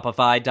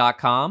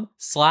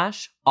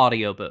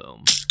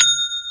 Shopify.com/audioboom.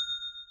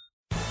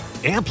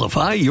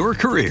 Amplify your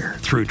career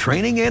through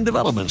training and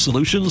development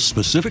solutions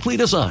specifically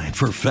designed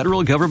for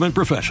federal government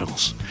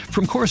professionals.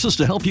 From courses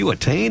to help you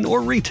attain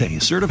or retain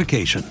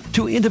certification,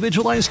 to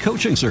individualized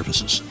coaching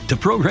services, to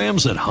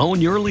programs that hone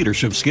your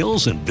leadership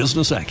skills and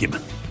business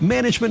acumen,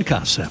 Management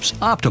Concepts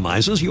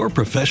optimizes your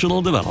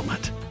professional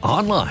development.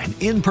 Online,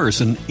 in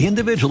person,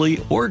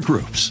 individually, or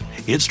groups,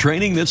 it's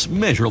training that's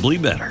measurably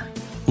better.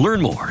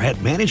 Learn more at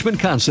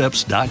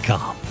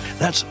managementconcepts.com.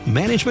 That's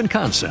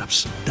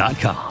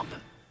managementconcepts.com.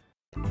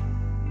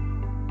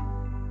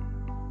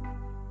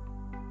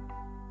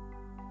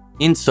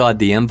 Inside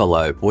the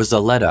envelope was a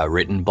letter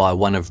written by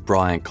one of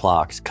Brian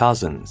Clark's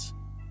cousins.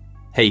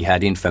 He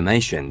had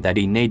information that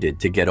he needed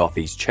to get off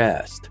his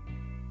chest.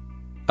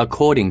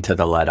 According to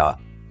the letter,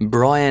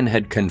 Brian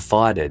had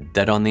confided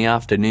that on the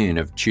afternoon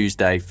of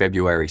Tuesday,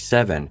 February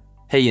 7,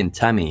 he and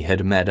Tami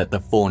had met at the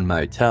Fawn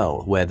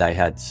Motel where they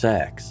had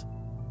sex.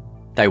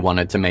 They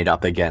wanted to meet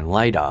up again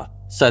later,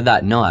 so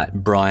that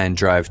night Brian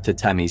drove to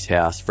Tami's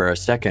house for a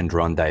second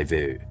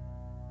rendezvous.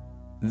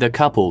 The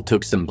couple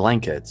took some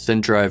blankets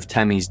and drove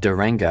Tami's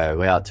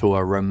Durango out to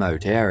a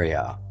remote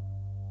area.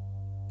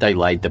 They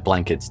laid the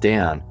blankets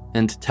down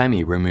and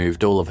Tami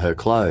removed all of her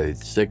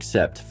clothes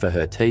except for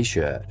her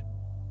t-shirt.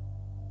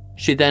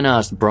 She then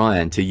asked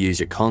Brian to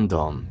use a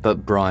condom,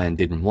 but Brian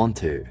didn't want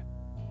to.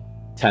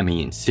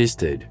 Tami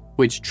insisted,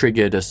 which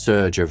triggered a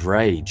surge of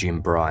rage in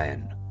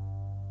Brian.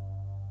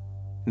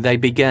 They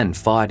began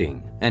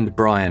fighting and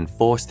Brian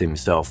forced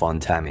himself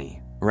on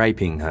Tami,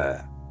 raping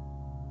her.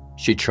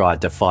 She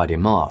tried to fight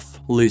him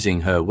off, losing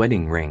her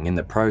wedding ring in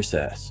the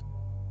process.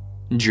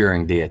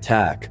 During the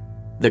attack,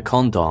 the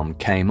condom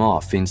came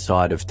off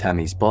inside of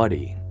Tami's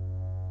body.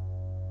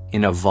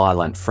 In a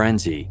violent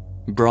frenzy,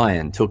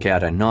 Brian took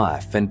out a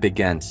knife and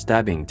began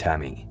stabbing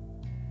Tami.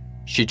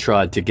 She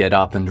tried to get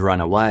up and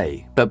run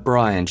away, but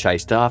Brian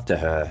chased after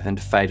her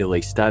and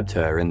fatally stabbed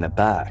her in the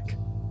back.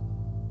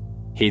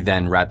 He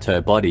then wrapped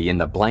her body in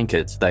the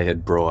blankets they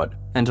had brought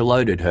and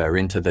loaded her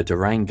into the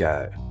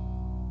Durango.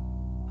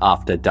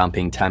 After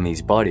dumping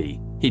Tami's body,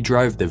 he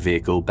drove the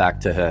vehicle back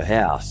to her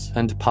house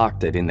and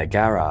parked it in the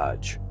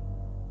garage.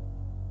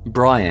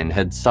 Brian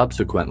had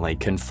subsequently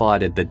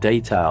confided the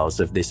details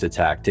of this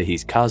attack to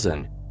his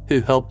cousin, who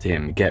helped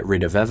him get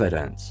rid of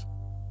evidence.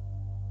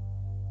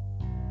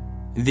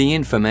 The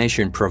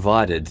information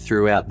provided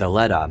throughout the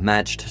letter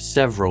matched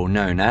several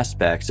known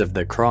aspects of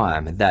the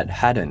crime that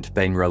hadn't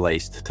been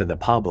released to the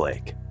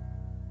public.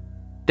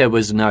 There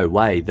was no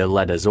way the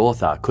letter's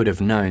author could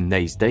have known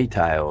these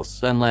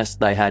details unless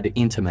they had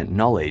intimate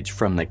knowledge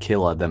from the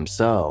killer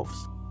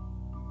themselves.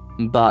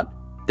 But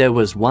there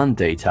was one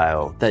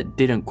detail that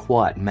didn't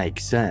quite make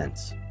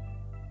sense.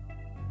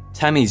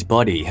 Tami's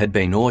body had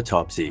been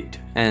autopsied,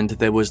 and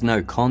there was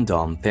no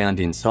condom found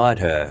inside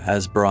her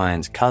as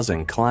Brian's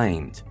cousin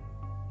claimed.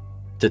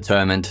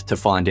 Determined to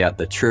find out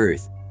the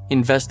truth,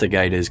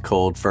 investigators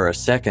called for a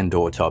second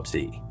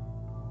autopsy.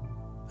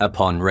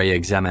 Upon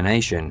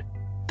re-examination,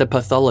 the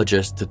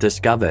pathologist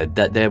discovered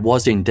that there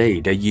was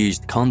indeed a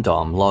used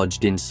condom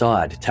lodged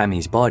inside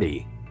Tami's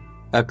body,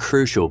 a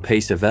crucial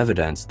piece of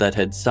evidence that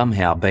had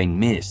somehow been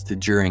missed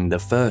during the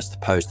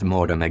first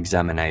post-mortem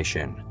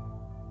examination.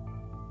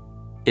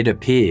 It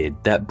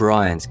appeared that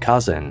Brian's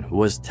cousin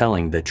was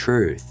telling the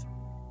truth.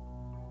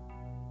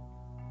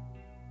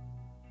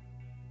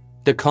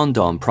 The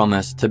condom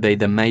promised to be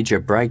the major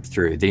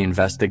breakthrough the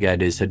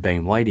investigators had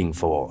been waiting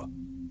for.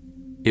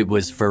 It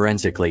was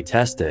forensically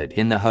tested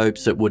in the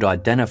hopes it would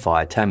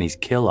identify Tami's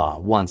killer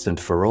once and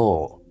for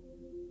all.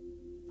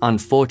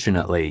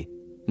 Unfortunately,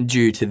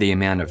 due to the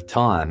amount of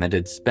time it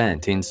had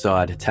spent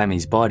inside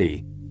Tami's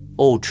body,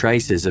 all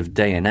traces of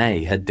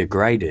DNA had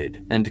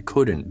degraded and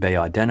couldn't be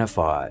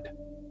identified.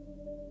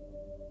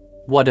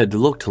 What had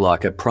looked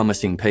like a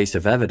promising piece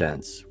of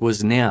evidence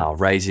was now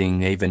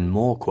raising even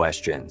more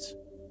questions.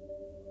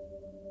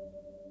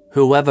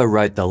 Whoever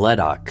wrote the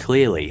letter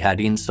clearly had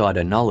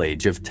insider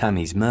knowledge of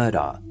Tami's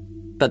murder,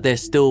 but there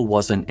still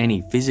wasn't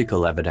any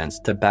physical evidence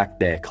to back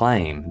their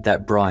claim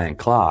that Brian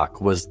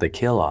Clark was the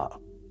killer.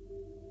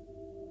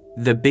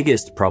 The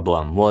biggest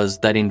problem was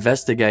that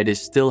investigators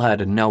still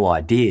had no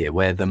idea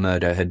where the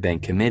murder had been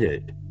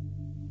committed.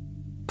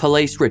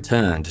 Police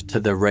returned to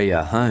the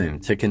Reay home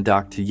to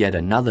conduct yet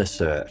another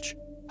search,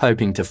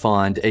 hoping to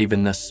find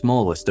even the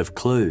smallest of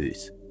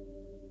clues.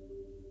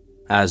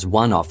 As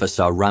one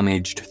officer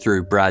rummaged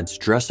through Brad's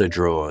dresser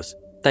drawers,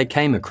 they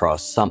came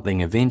across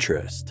something of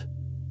interest.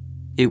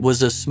 It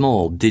was a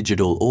small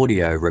digital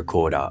audio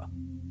recorder.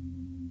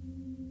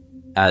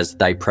 As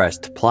they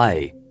pressed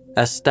play,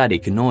 a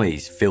static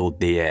noise filled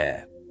the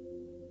air.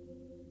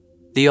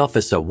 The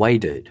officer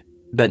waited,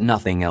 but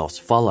nothing else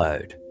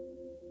followed.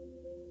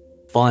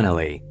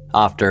 Finally,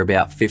 after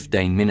about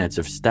 15 minutes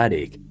of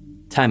static,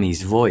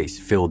 Tami's voice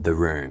filled the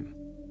room.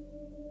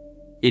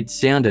 It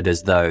sounded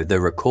as though the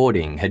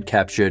recording had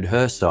captured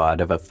her side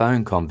of a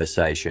phone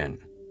conversation.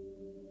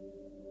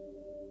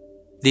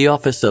 The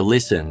officer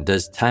listened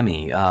as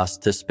Tami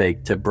asked to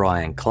speak to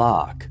Brian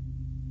Clark.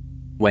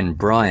 When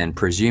Brian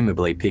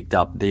presumably picked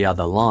up the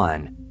other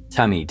line,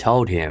 Tami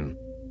told him,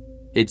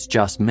 "It's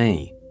just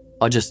me.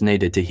 I just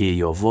needed to hear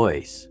your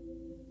voice."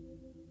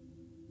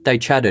 They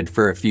chatted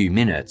for a few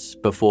minutes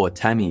before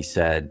Tami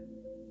said,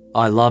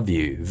 "I love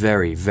you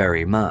very,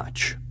 very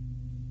much."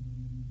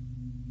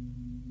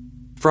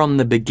 From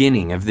the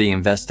beginning of the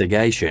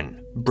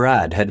investigation,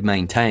 Brad had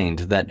maintained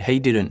that he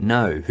didn't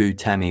know who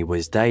Tami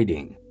was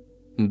dating,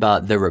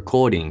 but the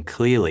recording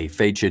clearly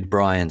featured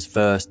Brian's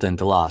first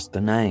and last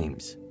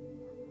names.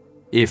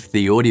 If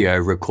the audio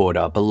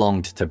recorder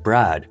belonged to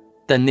Brad,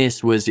 then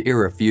this was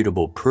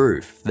irrefutable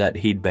proof that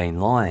he'd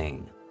been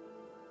lying.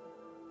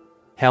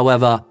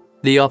 However,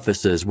 the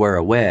officers were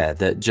aware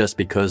that just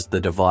because the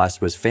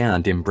device was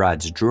found in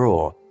Brad's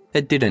drawer,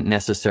 it didn't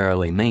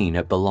necessarily mean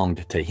it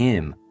belonged to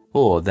him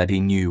or that he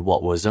knew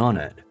what was on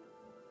it.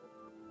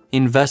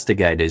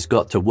 Investigators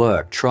got to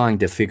work trying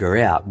to figure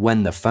out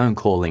when the phone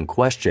call in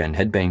question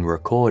had been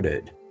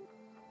recorded.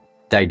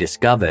 They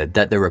discovered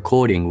that the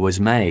recording was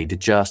made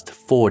just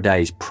 4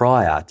 days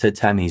prior to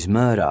Tami's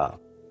murder.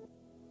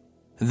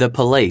 The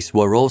police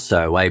were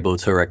also able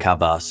to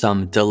recover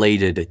some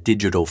deleted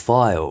digital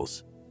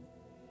files.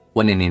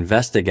 When an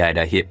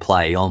investigator hit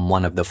play on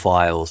one of the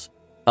files,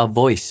 a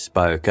voice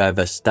spoke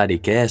over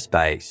static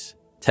airspace,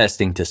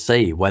 testing to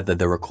see whether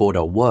the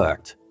recorder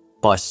worked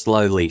by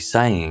slowly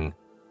saying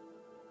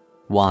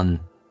 1,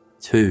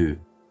 2,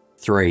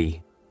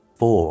 3,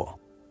 4.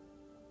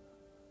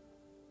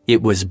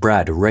 It was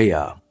Brad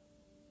Reay.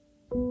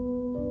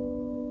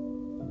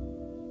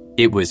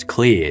 It was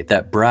clear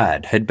that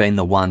Brad had been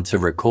the one to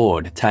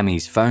record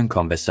Tami's phone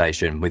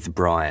conversation with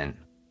Brian.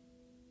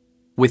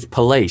 With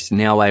police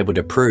now able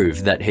to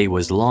prove that he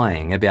was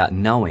lying about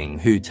knowing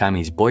who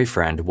Tami's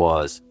boyfriend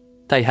was,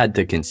 they had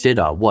to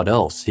consider what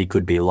else he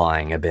could be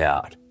lying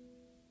about.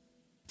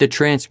 The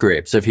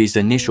transcripts of his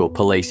initial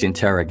police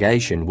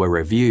interrogation were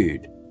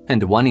reviewed,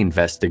 and one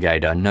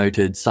investigator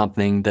noted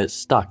something that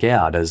stuck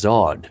out as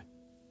odd.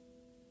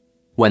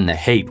 When the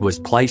heat was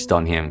placed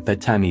on him for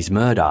Tami's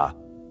murder,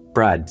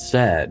 Brad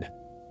said,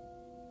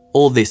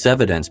 "All this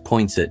evidence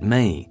points at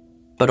me,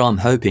 but I'm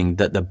hoping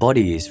that the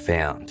body is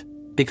found,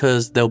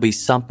 because there'll be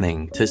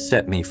something to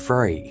set me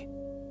free.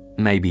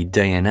 Maybe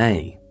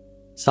DNA,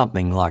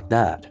 something like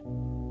that."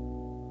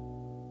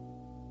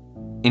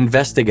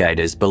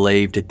 Investigators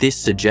believed this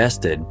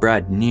suggested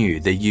Brad knew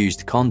the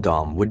used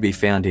condom would be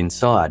found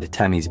inside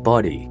Tami's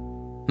body,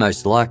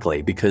 most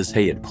likely because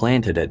he had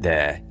planted it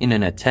there in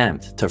an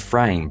attempt to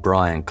frame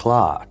Brian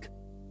Clark.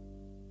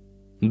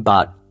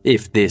 But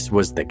if this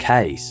was the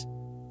case,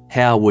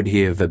 how would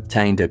he have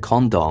obtained a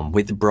condom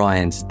with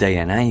Brian's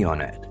DNA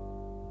on it?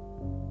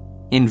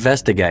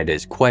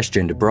 Investigators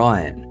questioned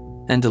Brian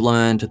and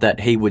learned that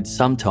he would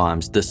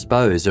sometimes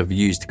dispose of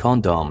used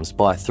condoms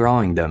by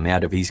throwing them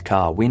out of his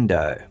car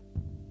window.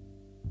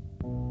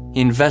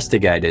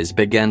 Investigators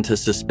began to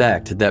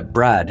suspect that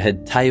Brad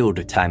had tailed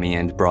Tami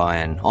and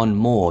Brian on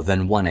more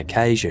than one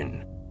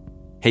occasion.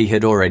 He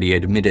had already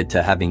admitted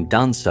to having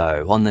done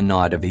so on the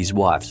night of his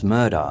wife's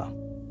murder.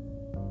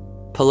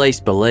 Police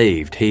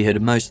believed he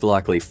had most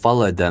likely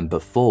followed them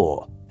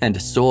before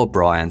and saw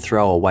Brian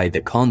throw away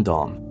the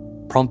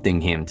condom,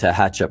 prompting him to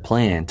hatch a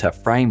plan to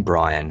frame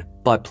Brian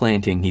by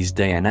planting his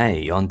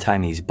DNA on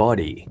Tami's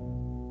body.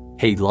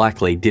 He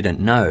likely didn't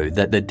know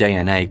that the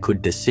DNA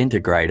could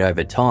disintegrate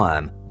over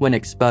time when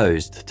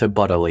exposed to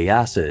bodily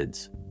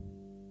acids.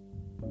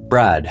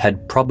 Brad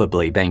had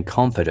probably been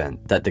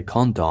confident that the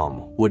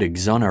condom would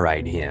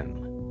exonerate him.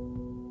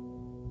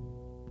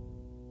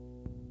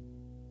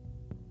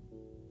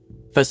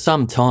 For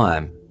some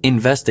time,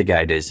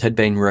 investigators had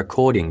been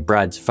recording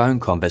Brad's phone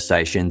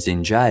conversations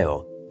in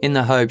jail in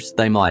the hopes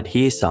they might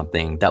hear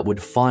something that would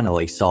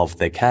finally solve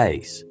the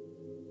case.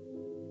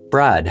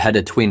 Brad had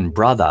a twin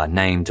brother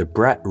named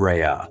Brett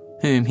Reay,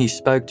 whom he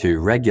spoke to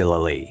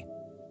regularly.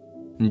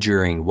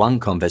 During one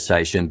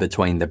conversation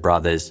between the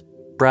brothers,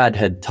 Brad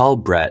had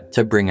told Brett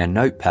to bring a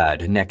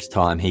notepad next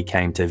time he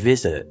came to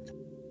visit.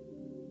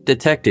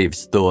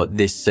 Detectives thought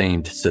this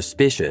seemed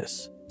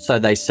suspicious, so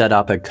they set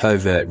up a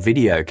covert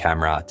video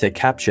camera to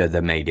capture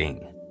the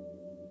meeting.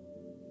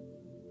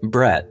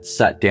 Brett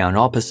sat down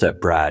opposite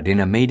Brad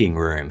in a meeting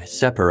room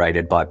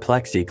separated by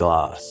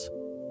plexiglass.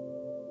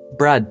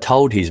 Brad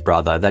told his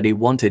brother that he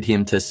wanted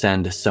him to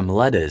send some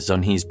letters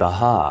on his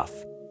behalf.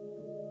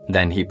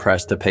 Then he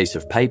pressed a piece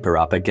of paper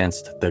up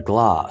against the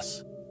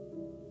glass.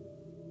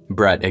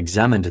 Brett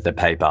examined the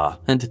paper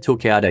and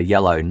took out a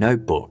yellow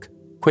notebook,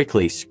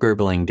 quickly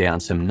scribbling down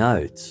some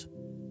notes.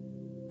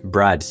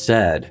 Brad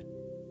said,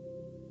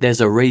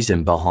 "There's a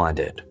reason behind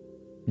it.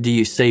 Do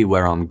you see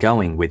where I'm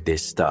going with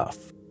this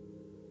stuff?"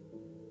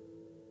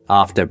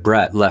 After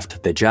Brett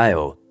left the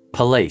jail,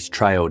 police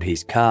trailed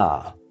his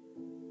car.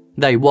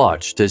 They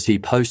watched as he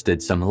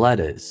posted some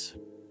letters.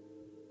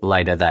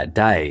 Later that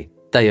day,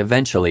 they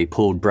eventually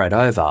pulled Brett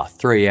over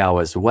 3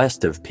 hours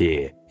west of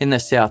Pierre in the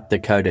South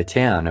Dakota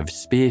town of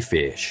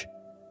Spearfish.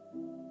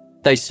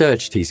 They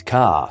searched his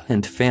car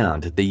and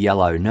found the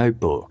yellow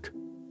notebook.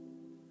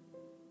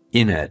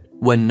 In it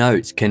were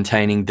notes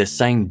containing the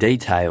same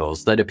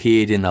details that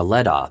appeared in the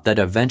letter that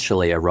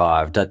eventually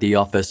arrived at the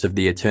office of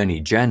the Attorney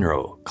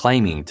General,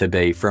 claiming to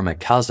be from a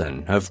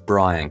cousin of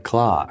Brian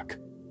Clark.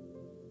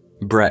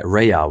 Brett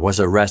Reay was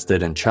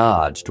arrested and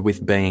charged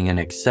with being an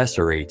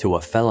accessory to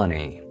a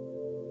felony.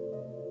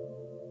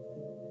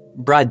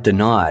 Brad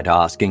denied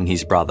asking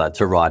his brother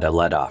to write a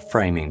letter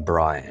framing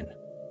Brian.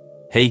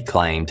 He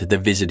claimed the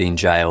visit in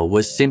jail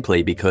was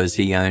simply because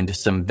he owned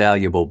some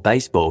valuable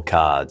baseball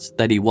cards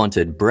that he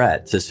wanted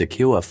Brett to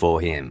secure for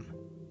him.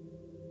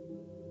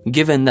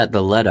 Given that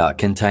the letter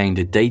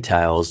contained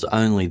details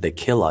only the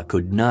killer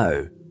could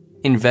know,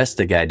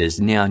 investigators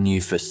now knew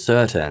for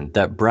certain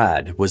that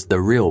Brad was the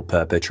real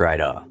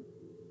perpetrator.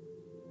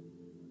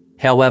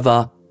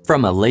 However,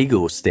 from a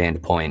legal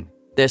standpoint,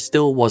 there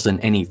still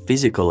wasn't any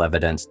physical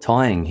evidence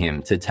tying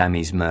him to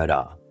Tami's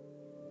murder.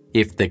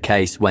 If the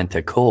case went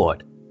to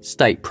court,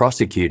 state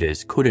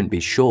prosecutors couldn't be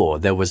sure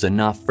there was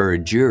enough for a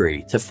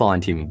jury to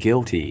find him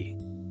guilty.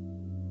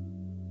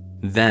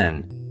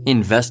 Then,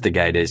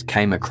 investigators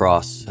came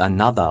across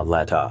another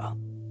letter.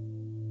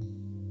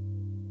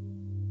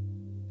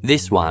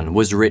 This one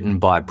was written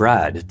by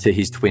Brad to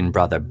his twin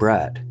brother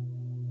Brett.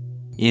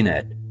 In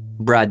it,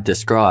 Brad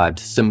described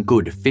some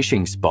good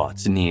fishing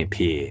spots near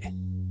Pierre.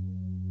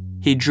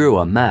 He drew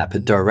a map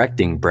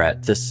directing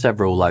Brett to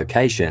several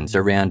locations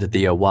around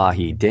the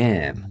Oahe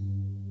Dam.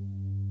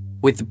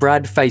 With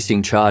Brad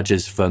facing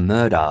charges for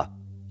murder,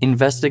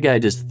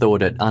 investigators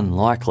thought it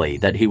unlikely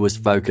that he was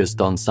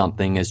focused on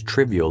something as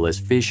trivial as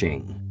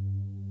fishing.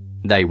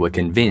 They were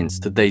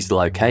convinced these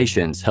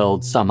locations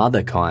held some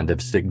other kind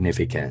of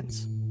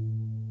significance.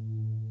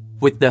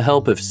 With the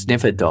help of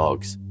sniffer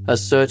dogs, a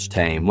search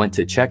team went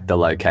to check the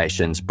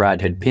locations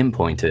Brad had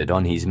pinpointed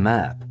on his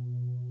map.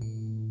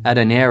 At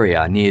an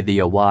area near the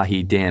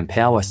Oahe Dam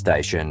power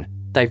station,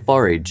 they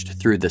foraged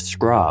through the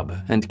scrub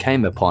and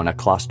came upon a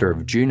cluster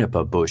of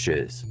juniper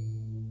bushes.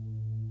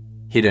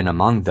 Hidden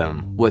among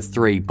them were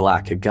 3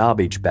 black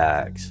garbage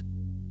bags.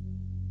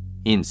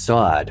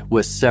 Inside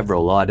were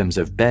several items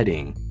of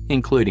bedding,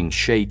 including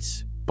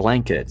sheets,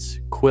 blankets,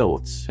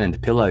 quilts,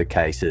 and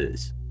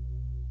pillowcases.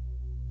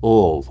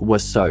 All were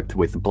soaked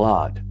with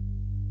blood.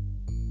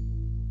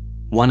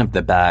 One of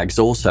the bags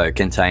also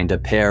contained a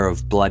pair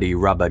of bloody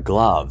rubber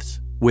gloves,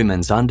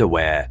 women's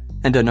underwear,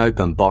 and an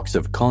open box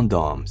of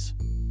condoms.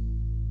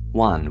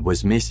 One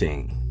was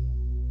missing.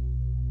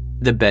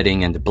 The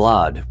bedding and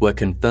blood were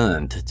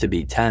confirmed to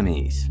be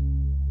Tami's.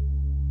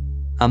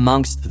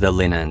 Amongst the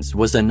linens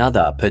was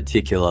another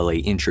particularly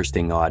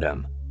interesting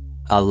item,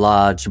 a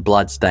large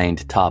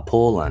blood-stained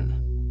tarpaulin.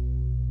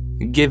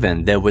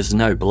 Given there was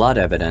no blood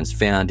evidence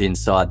found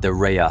inside the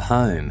Reay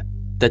home,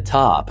 the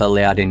tarp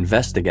allowed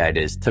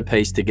investigators to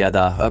piece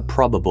together a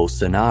probable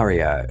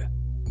scenario.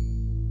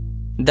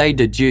 They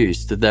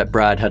deduced that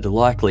Brad had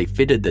likely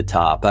fitted the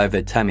tarp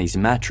over Tami's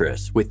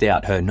mattress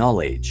without her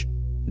knowledge,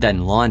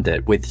 then lined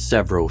it with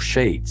several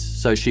sheets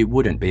so she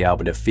wouldn't be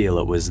able to feel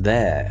it was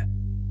there.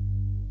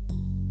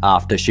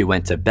 After she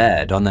went to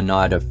bed on the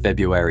night of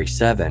February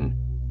 7,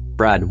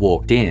 Brad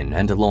walked in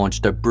and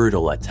launched a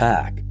brutal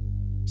attack,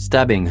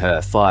 stabbing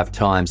her 5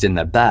 times in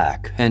the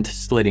back and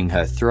slitting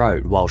her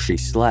throat while she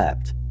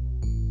slept.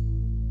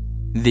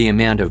 The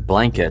amount of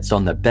blankets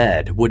on the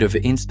bed would have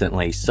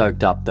instantly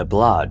soaked up the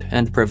blood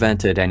and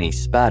prevented any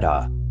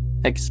spatter,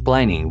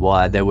 explaining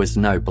why there was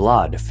no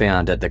blood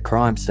found at the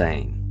crime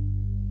scene.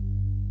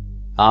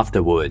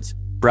 Afterwards,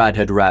 Brad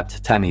had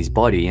wrapped Tami's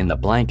body in the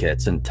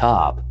blankets and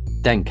tarp,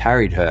 then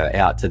carried her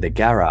out to the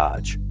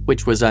garage,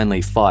 which was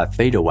only 5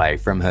 feet away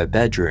from her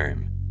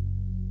bedroom.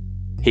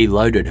 He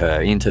loaded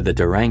her into the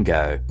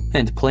Durango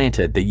and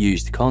planted the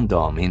used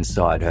condom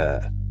inside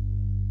her.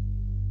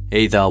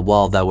 Either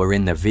while they were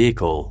in the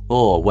vehicle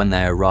or when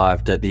they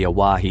arrived at the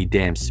Oahe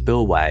Dam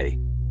spillway,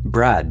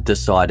 Brad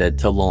decided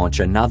to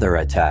launch another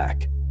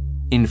attack,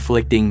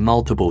 inflicting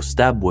multiple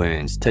stab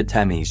wounds to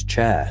Tami's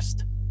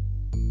chest.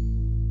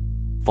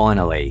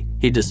 Finally,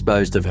 he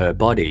disposed of her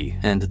body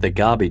and the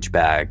garbage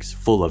bags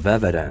full of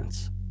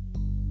evidence.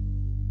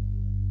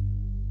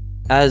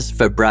 As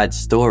for Brad's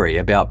story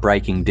about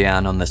breaking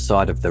down on the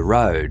side of the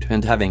road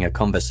and having a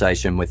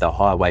conversation with a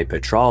highway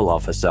patrol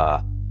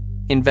officer,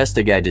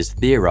 investigators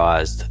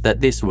theorized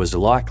that this was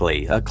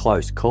likely a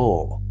close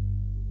call.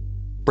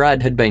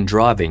 Brad had been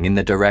driving in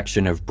the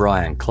direction of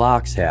Brian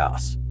Clark's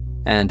house,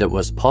 and it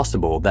was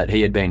possible that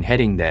he had been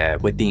heading there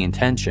with the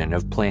intention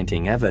of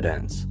planting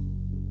evidence.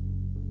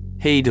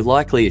 He'd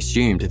likely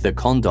assumed the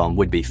condom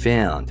would be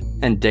found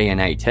and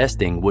DNA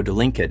testing would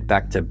link it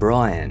back to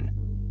Brian,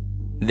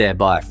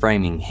 thereby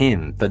framing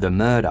him for the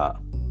murder.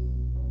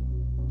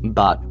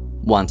 But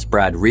once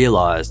Brad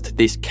realised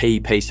this key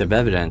piece of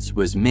evidence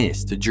was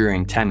missed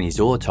during Tami's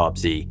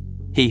autopsy,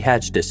 he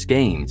hatched a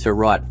scheme to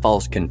write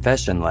false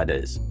confession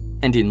letters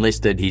and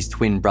enlisted his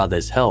twin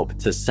brother's help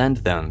to send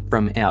them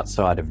from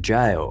outside of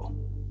jail.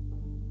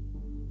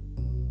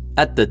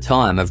 At the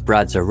time of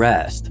Brad's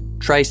arrest,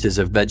 traces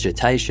of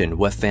vegetation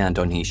were found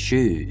on his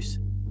shoes.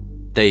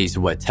 These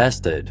were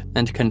tested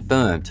and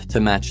confirmed to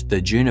match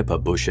the juniper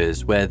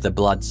bushes where the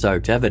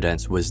blood-soaked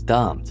evidence was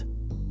dumped.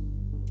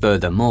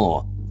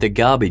 Furthermore, the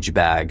garbage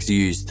bags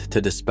used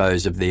to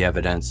dispose of the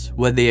evidence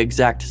were the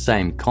exact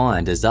same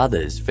kind as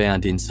others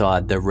found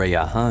inside the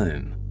Reay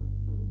home.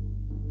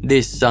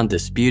 This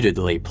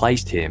undisputedly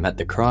placed him at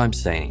the crime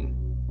scene,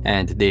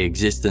 and the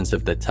existence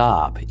of the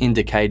tarp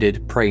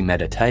indicated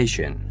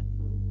premeditation.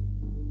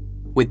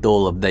 With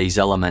all of these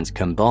elements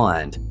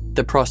combined,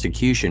 the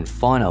prosecution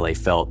finally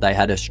felt they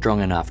had a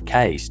strong enough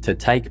case to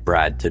take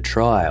Brad to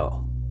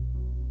trial.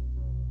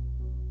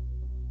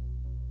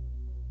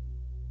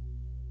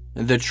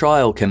 The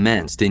trial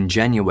commenced in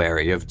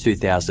January of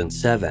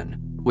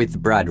 2007,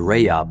 with Brad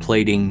Reay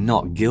pleading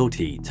not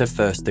guilty to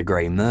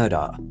first-degree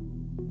murder.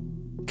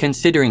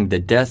 Considering the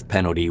death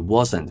penalty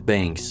wasn't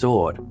being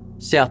sought,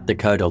 South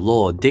Dakota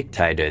law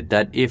dictated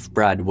that if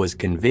Brad was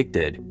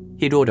convicted,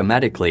 he'd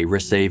automatically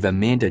receive a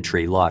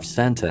mandatory life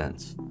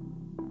sentence.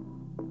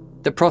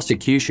 The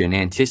prosecution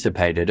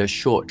anticipated a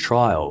short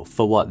trial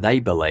for what they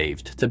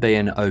believed to be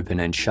an open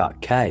and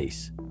shut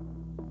case.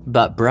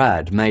 But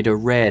Brad made a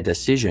rare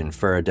decision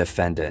for a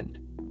defendant.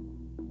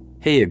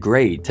 He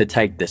agreed to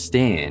take the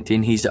stand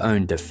in his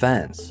own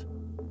defense.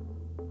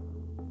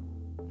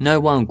 No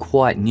one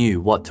quite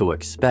knew what to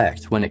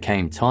expect when it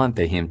came time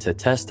for him to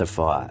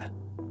testify.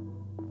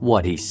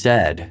 What he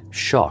said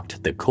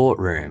shocked the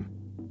courtroom,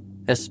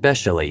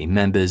 especially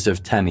members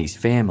of Tami's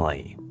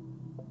family.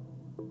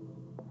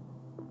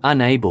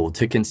 Unable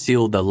to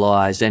conceal the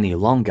lies any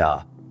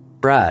longer,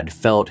 Brad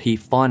felt he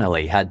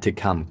finally had to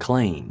come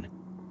clean.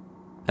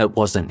 It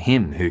wasn't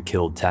him who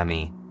killed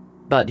Tami,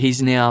 but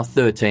his now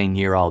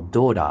 13-year-old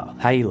daughter,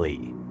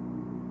 Haley.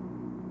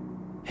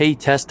 He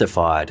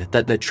testified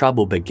that the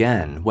trouble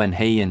began when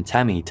he and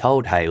Tami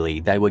told Haley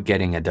they were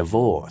getting a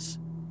divorce.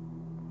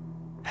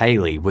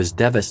 Haley was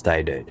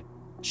devastated.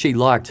 She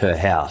liked her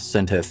house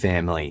and her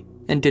family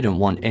and didn't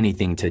want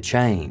anything to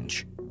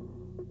change.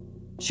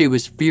 She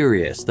was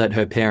furious that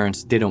her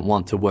parents didn't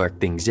want to work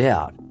things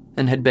out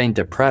and had been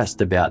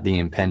depressed about the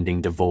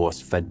impending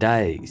divorce for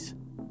days.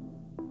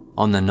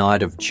 On the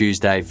night of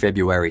Tuesday,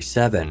 February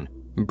 7,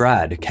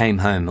 Brad came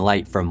home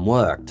late from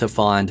work to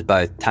find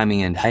both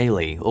Tami and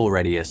Haley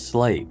already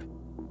asleep.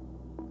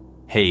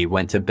 He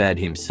went to bed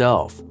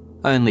himself,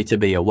 only to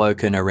be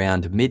awoken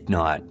around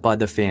midnight by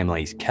the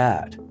family's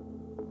cat.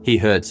 He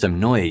heard some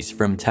noise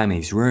from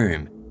Tami's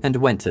room and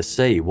went to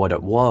see what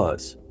it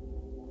was.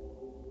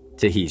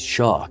 To his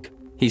shock,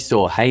 he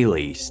saw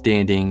Haley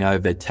standing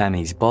over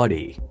Tami's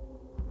body.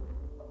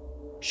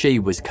 She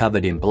was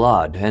covered in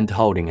blood and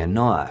holding a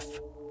knife.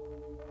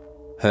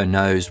 Her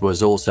nose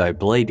was also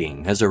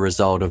bleeding as a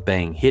result of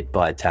being hit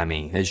by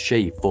Tami as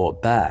she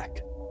fought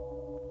back.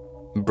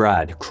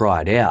 Brad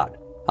cried out,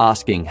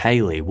 asking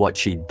Haley what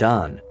she'd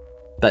done,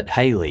 but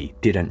Haley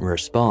didn't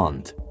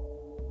respond.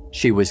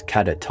 She was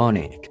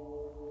catatonic.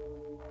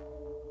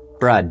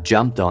 Brad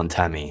jumped on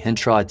Tami and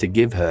tried to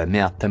give her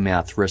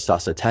mouth-to-mouth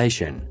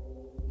resuscitation,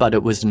 but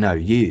it was no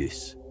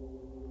use.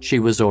 She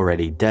was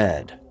already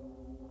dead.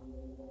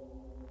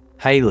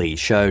 Haley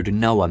showed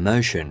no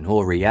emotion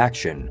or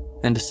reaction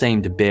and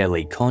seemed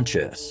barely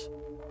conscious.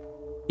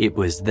 It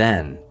was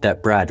then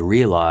that Brad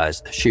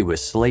realised she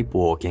was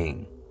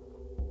sleepwalking.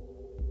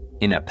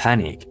 In a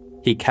panic,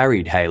 he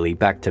carried Haley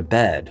back to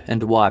bed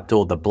and wiped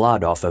all the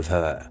blood off of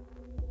her.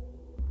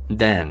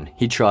 Then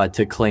he tried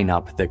to clean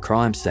up the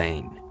crime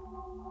scene.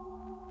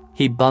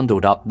 He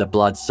bundled up the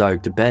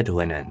blood-soaked bed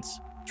linens,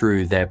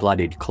 threw their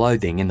bloodied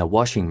clothing in the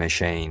washing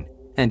machine,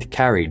 and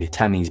carried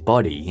Tami's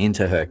body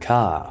into her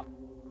car.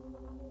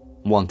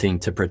 Wanting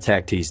to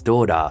protect his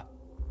daughter,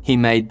 he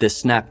made the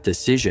snap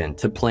decision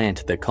to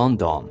plant the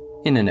condom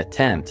in an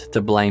attempt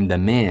to blame the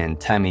man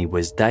Tami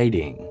was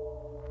dating.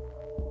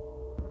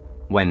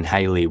 When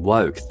Haley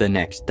woke the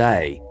next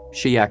day,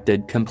 she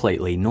acted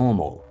completely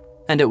normal,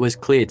 and it was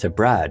clear to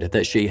Brad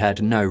that she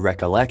had no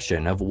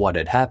recollection of what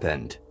had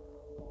happened.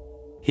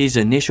 His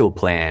initial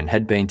plan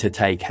had been to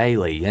take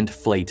Haley and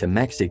flee to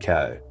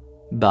Mexico,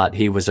 but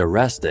he was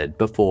arrested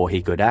before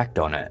he could act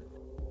on it.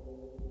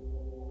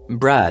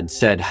 Brad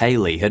said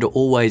Haley had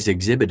always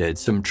exhibited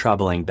some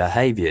troubling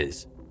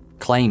behaviours,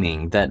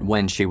 claiming that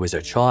when she was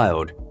a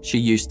child, she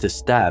used to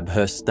stab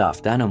her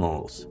stuffed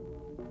animals.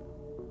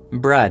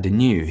 Brad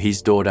knew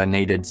his daughter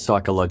needed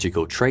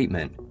psychological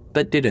treatment,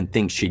 but didn't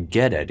think she'd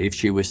get it if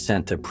she was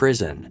sent to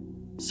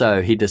prison,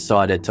 so he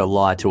decided to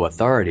lie to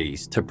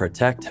authorities to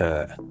protect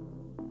her.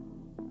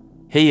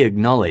 He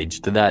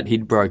acknowledged that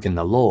he'd broken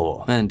the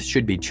law and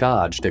should be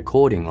charged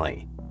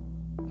accordingly.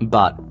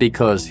 But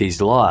because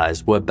his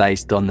lies were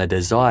based on the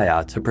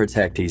desire to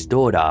protect his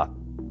daughter,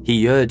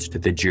 he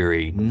urged the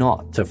jury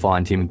not to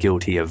find him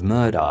guilty of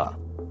murder.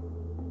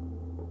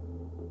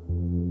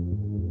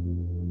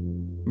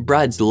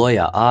 Brad's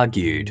lawyer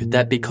argued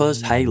that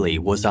because Hayley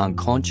was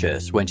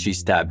unconscious when she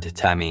stabbed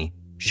Tami,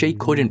 she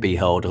couldn't be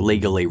held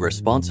legally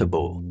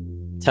responsible,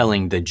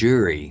 telling the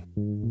jury,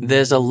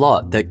 "There's a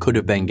lot that could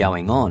have been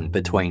going on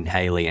between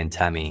Hayley and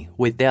Tami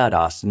without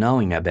us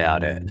knowing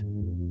about it."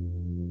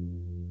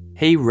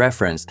 He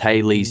referenced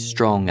Hayley's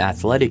strong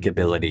athletic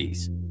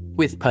abilities,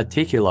 with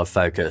particular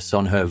focus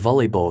on her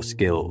volleyball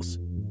skills,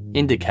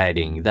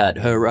 indicating that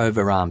her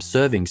overarm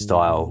serving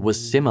style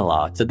was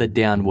similar to the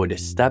downward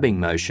stabbing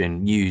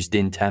motion used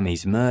in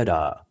Tami's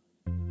murder.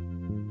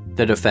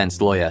 The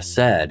defense lawyer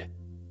said,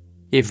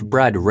 "If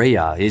Brad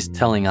Reay is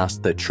telling us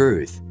the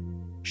truth,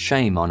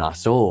 shame on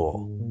us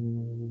all."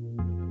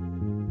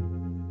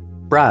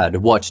 Brad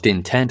watched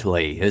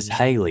intently as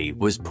Hayley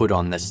was put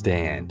on the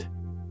stand.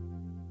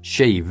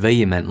 She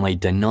vehemently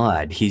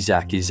denied his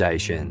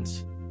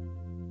accusations.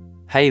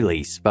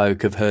 Hayley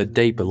spoke of her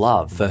deep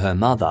love for her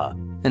mother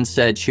and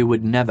said she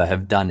would never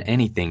have done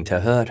anything to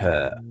hurt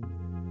her.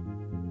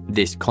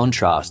 This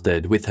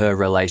contrasted with her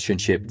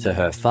relationship to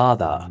her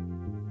father.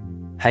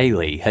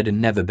 Hayley had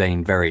never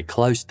been very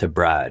close to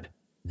Brad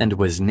and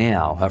was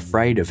now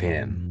afraid of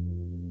him.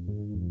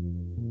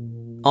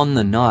 On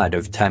the night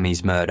of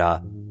Tami's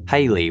murder,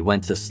 Hayley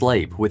went to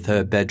sleep with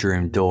her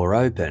bedroom door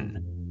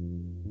open.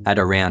 At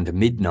around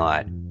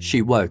midnight,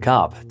 she woke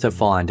up to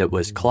find it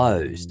was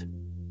closed.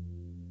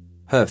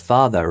 Her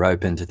father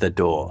opened the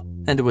door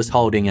and was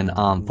holding an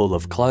armful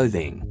of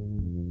clothing.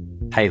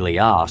 Hayley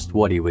asked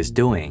what he was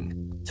doing,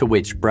 to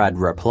which Brad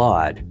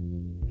replied,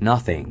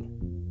 "Nothing."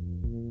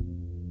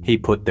 He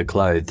put the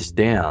clothes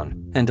down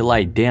and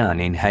laid down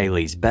in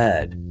Hayley's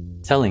bed,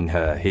 telling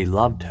her he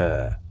loved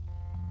her.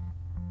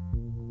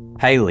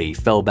 Hayley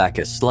fell back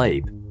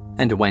asleep,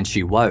 and when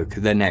she woke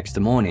the next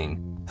morning,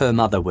 her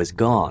mother was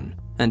gone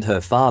and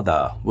her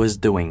father was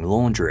doing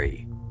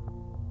laundry.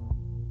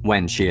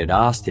 When she had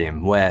asked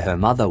him where her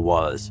mother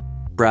was,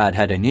 Brad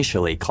had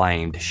initially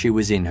claimed she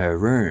was in her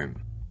room.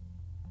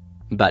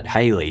 But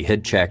Hayley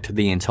had checked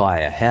the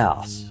entire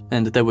house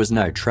and there was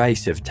no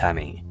trace of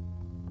Tami.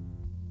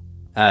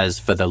 As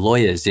for the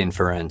lawyer's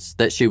inference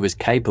that she was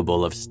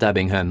capable of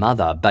stabbing her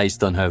mother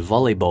based on her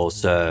volleyball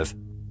serve,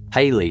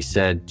 Hayley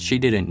said she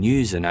didn't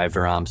use an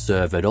overarm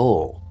serve at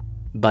all,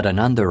 but an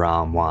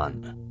underarm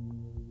one.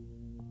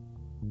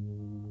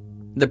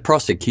 The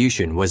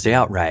prosecution was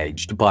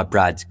outraged by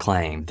Brad's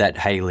claim that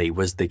Hayley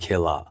was the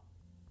killer.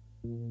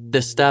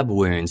 The stab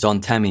wounds on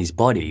Tami's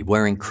body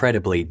were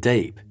incredibly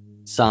deep,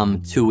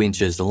 some 2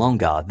 inches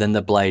longer than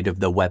the blade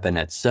of the weapon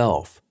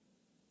itself.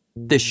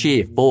 The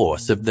sheer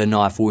force of the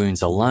knife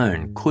wounds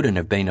alone couldn't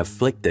have been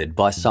inflicted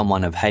by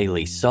someone of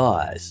Hayley's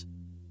size,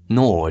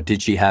 nor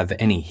did she have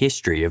any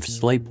history of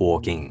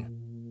sleepwalking.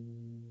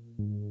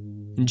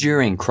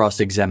 During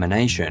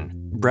cross-examination,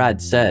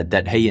 Brad said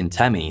that he and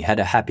Tami had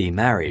a happy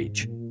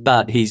marriage,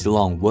 but his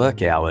long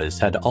work hours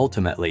had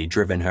ultimately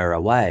driven her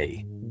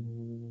away.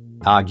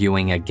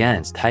 Arguing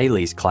against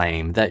Hayley's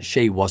claim that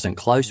she wasn't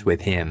close with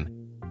him,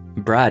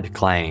 Brad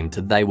claimed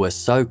they were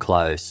so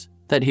close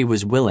that he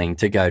was willing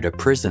to go to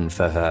prison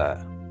for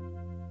her.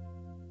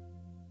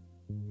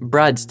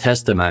 Brad's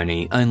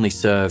testimony only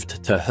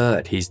served to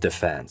hurt his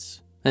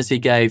defense, as he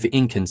gave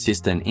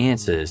inconsistent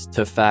answers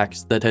to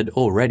facts that had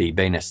already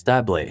been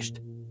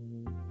established.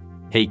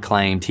 He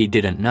claimed he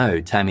didn't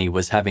know Tami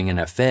was having an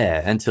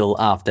affair until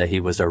after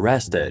he was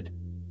arrested,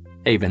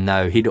 even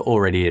though he'd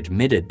already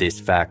admitted this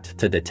fact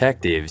to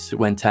detectives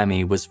when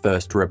Tami was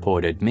first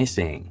reported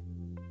missing.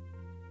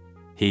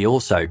 He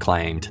also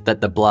claimed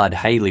that the blood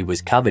Hayley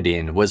was covered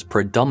in was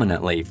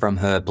predominantly from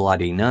her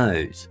bloody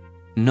nose,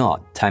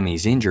 not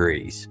Tami's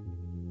injuries.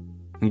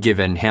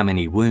 Given how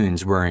many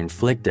wounds were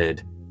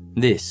inflicted,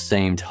 this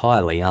seemed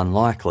highly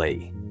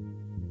unlikely.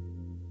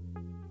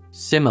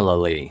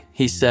 Similarly,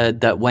 he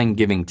said that when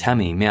giving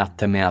Tami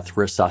mouth-to-mouth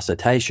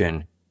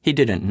resuscitation, he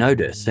didn't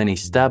notice any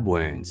stab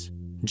wounds,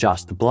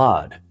 just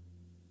blood.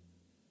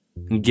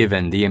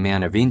 Given the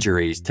amount of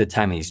injuries to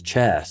Tami's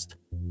chest,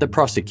 the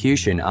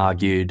prosecution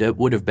argued it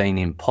would have been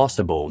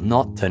impossible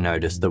not to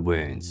notice the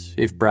wounds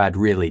if Brad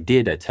really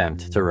did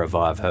attempt to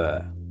revive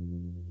her.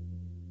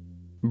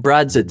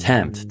 Brad's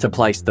attempt to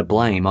place the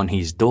blame on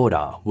his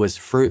daughter was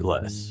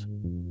fruitless.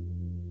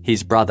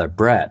 His brother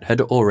Brett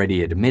had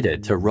already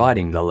admitted to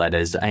writing the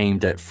letters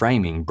aimed at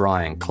framing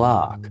Brian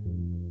Clark.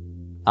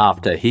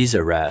 After his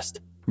arrest,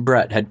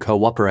 Brett had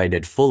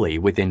cooperated fully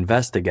with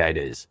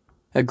investigators,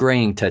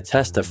 agreeing to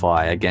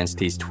testify against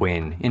his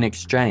twin in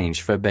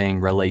exchange for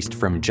being released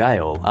from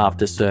jail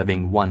after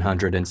serving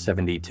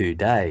 172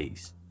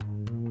 days.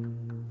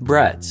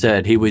 Brett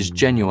said he was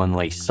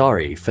genuinely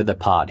sorry for the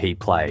part he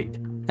played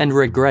and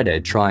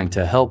regretted trying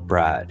to help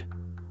Brad.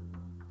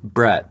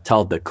 Brett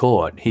told the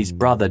court his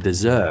brother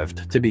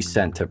deserved to be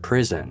sent to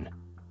prison.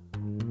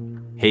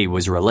 He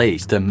was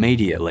released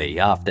immediately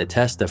after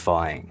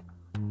testifying.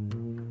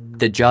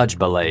 The judge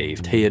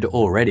believed he had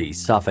already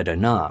suffered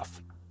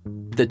enough.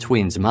 The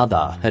twins'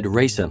 mother had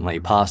recently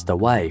passed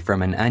away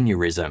from an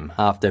aneurysm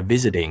after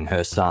visiting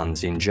her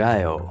sons in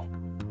jail.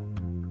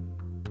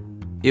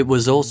 It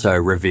was also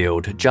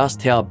revealed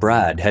just how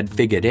Brad had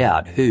figured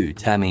out who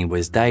Tami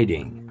was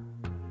dating.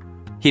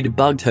 He'd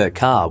bugged her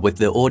car with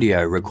the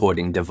audio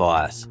recording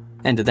device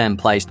and then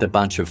placed a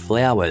bunch of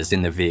flowers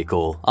in the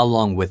vehicle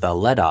along with a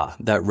letter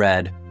that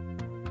read,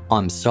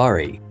 "I'm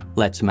sorry,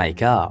 let's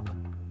make up."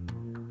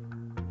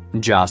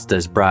 Just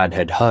as Brad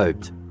had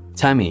hoped,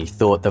 Tami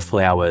thought the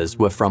flowers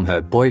were from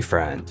her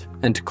boyfriend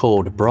and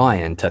called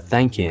Brian to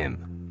thank him,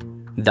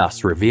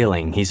 thus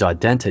revealing his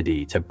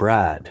identity to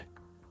Brad.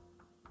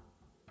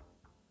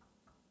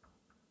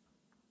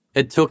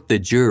 It took the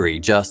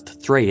jury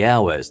just 3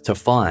 hours to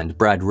find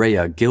Brad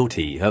Reay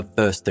guilty of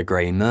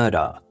first-degree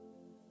murder.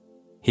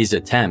 His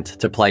attempt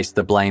to place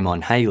the blame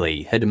on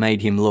Hayley had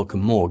made him look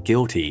more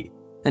guilty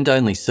and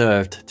only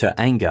served to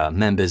anger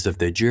members of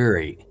the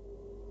jury.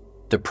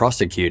 The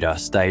prosecutor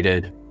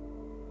stated,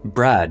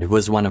 "Brad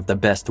was one of the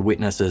best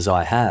witnesses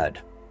I had.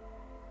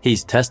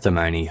 His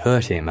testimony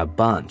hurt him a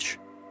bunch."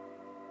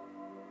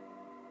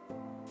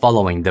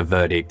 Following the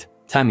verdict,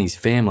 Tami's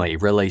family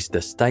released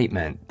a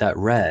statement that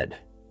read,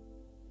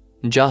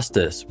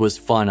 "Justice was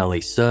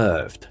finally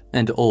served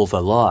and all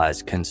the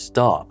lies can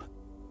stop.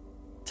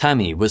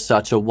 Tami was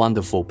such a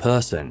wonderful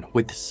person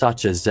with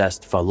such a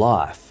zest for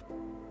life.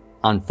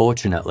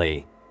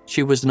 Unfortunately,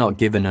 she was not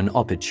given an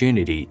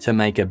opportunity to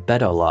make a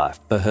better life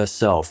for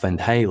herself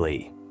and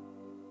Hayley."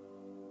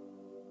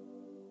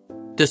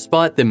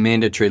 Despite the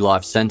mandatory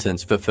life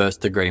sentence for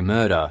first-degree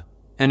murder,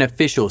 an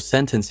official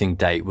sentencing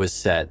date was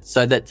set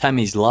so that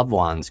Tami's loved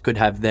ones could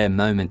have their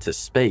moment to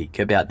speak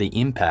about the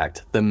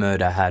impact the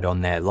murder had on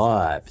their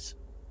lives.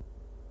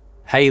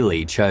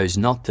 Hayley chose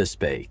not to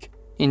speak,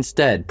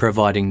 instead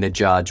providing the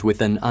judge with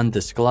an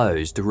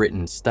undisclosed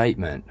written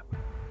statement.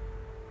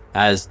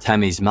 As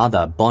Tami's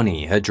mother,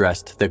 Bonnie,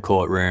 addressed the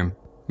courtroom,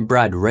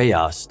 Brad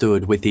Reay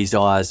stood with his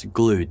eyes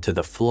glued to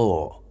the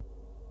floor.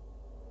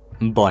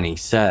 Bonnie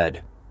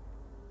said,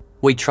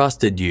 "We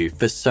trusted you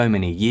for so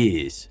many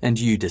years and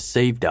you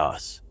deceived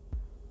us.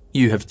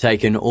 You have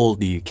taken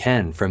all you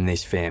can from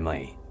this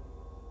family.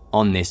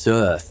 On this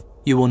earth,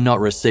 you will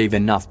not receive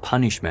enough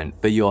punishment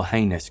for your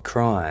heinous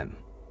crime."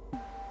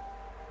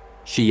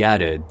 She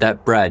added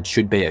that Brad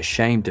should be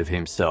ashamed of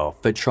himself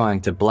for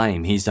trying to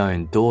blame his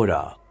own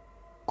daughter,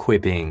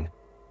 quipping,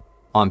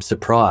 "I'm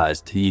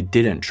surprised you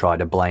didn't try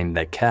to blame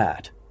the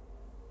cat."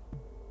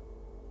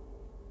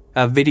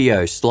 A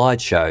video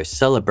slideshow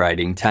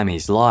celebrating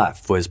Tami's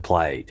life was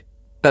played,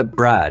 but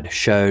Brad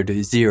showed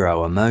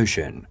zero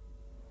emotion.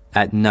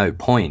 At no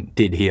point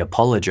did he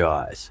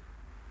apologise.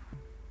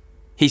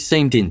 He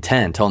seemed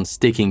intent on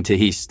sticking to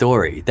his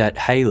story that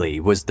Hayley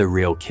was the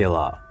real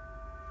killer,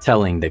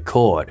 telling the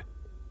court,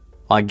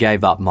 "I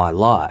gave up my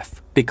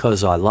life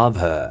because I love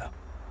her."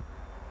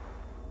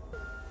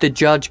 The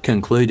judge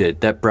concluded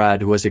that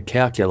Brad was a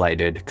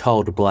calculated,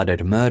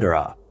 cold-blooded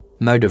murderer,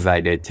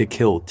 motivated to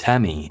kill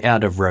Tami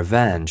out of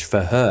revenge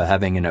for her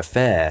having an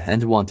affair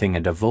and wanting a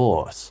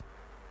divorce.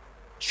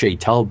 She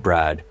told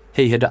Brad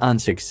he had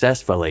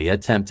unsuccessfully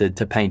attempted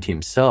to paint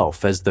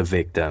himself as the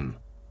victim.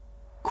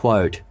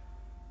 Quote,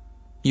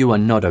 "You are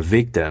not a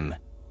victim,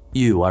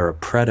 you are a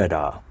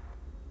predator."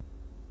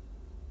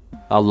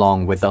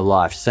 Along with a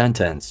life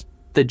sentence,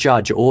 the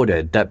judge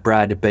ordered that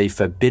Brad be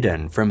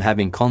forbidden from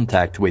having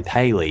contact with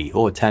Hayley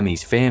or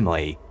Tami's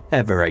family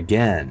ever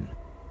again.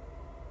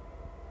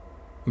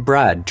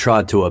 Brad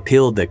tried to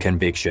appeal the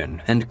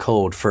conviction and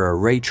called for a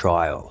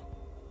retrial.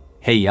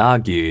 He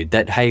argued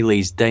that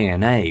Hayley's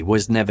DNA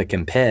was never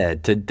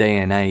compared to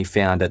DNA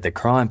found at the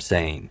crime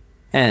scene,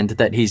 and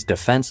that his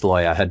defense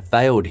lawyer had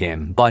failed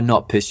him by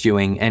not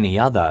pursuing any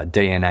other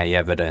DNA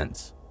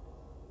evidence.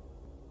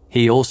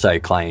 He also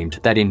claimed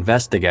that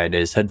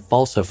investigators had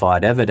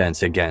falsified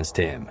evidence against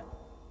him.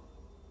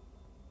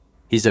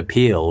 His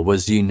appeal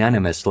was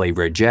unanimously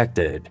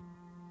rejected.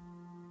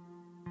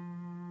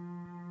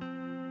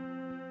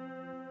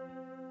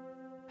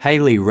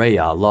 Hayley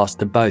Reay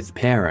lost both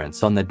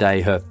parents on the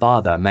day her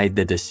father made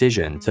the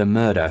decision to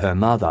murder her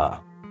mother.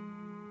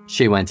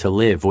 She went to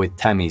live with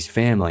Tami's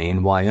family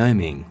in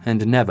Wyoming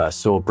and never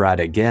saw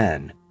Brad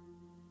again.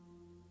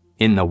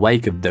 In the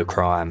wake of the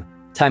crime,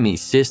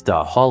 Tami's sister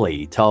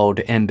Holly told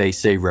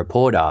NBC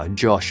reporter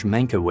Josh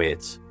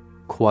Mankiewicz,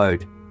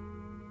 quote,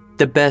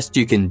 "The best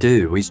you can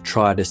do is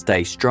try to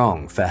stay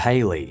strong for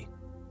Hayley.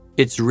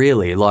 It's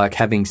really like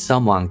having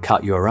someone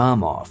cut your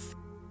arm off.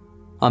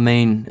 I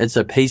mean, it's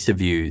a piece of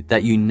you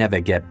that you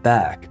never get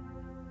back.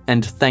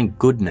 And thank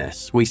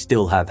goodness we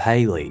still have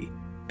Hayley,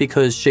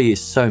 because she is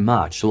so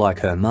much like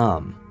her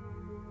mum."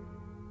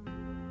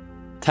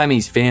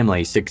 Tami's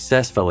family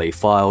successfully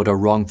filed a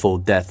wrongful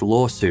death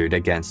lawsuit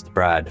against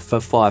Brad for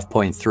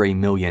 $5.3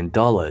 million.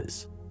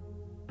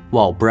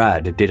 While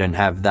Brad didn't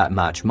have that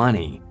much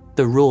money,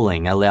 the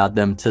ruling allowed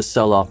them to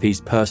sell off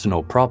his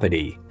personal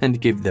property and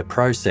give the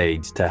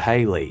proceeds to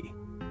Hayley.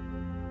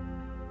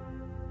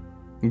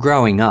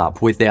 Growing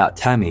up without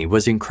Tami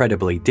was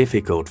incredibly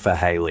difficult for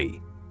Hayley,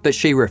 but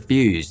she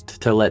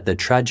refused to let the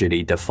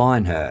tragedy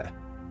define her.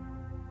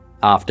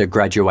 After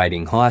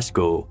graduating high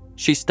school,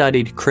 she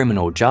studied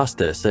criminal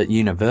justice at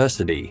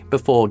university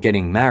before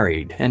getting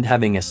married and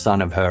having a son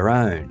of her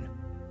own.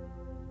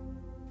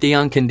 The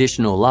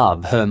unconditional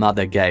love her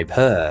mother gave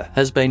her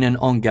has been an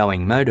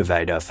ongoing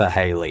motivator for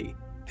Hayley,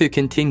 who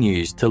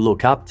continues to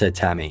look up to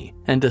Tami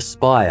and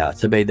aspire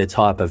to be the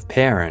type of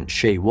parent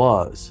she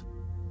was.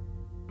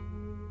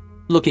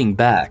 Looking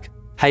back,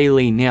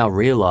 Hayley now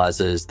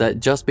realises that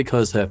just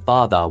because her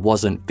father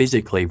wasn't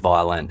physically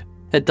violent,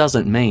 it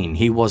doesn't mean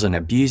he wasn't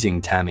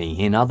abusing Tami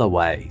in other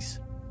ways.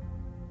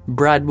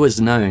 Brad was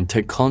known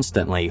to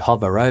constantly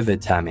hover over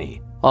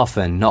Tami,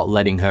 often not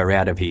letting her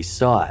out of his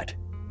sight.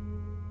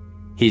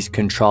 His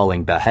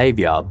controlling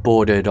behaviour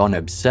bordered on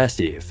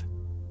obsessive.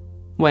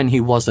 When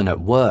he wasn't at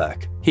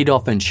work, he'd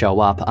often show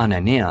up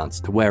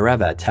unannounced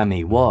wherever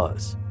Tami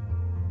was.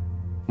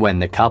 When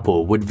the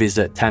couple would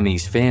visit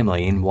Tami's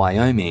family in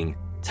Wyoming,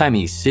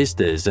 Tami's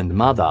sisters and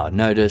mother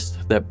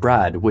noticed that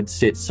Brad would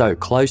sit so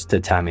close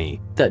to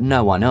Tami that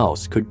no one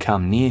else could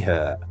come near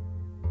her.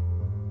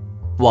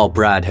 While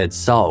Brad had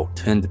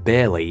sulked and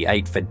barely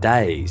ate for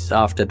days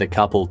after the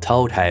couple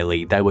told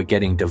Hayley they were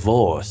getting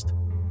divorced,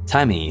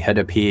 Tami had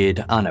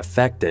appeared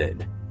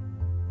unaffected.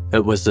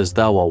 It was as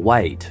though a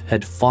weight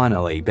had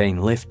finally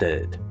been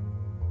lifted.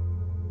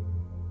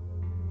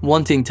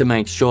 Wanting to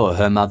make sure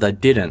her mother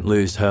didn't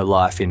lose her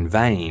life in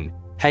vain,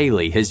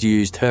 Hayley has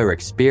used her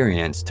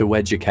experience to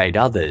educate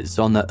others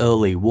on the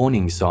early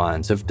warning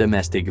signs of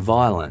domestic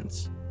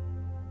violence.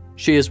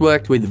 She has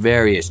worked with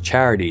various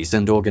charities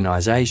and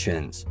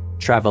organisations,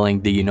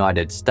 travelling the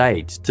United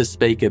States to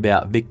speak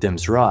about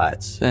victims'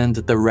 rights and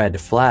the red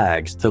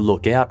flags to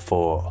look out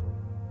for.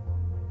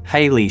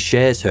 Hayley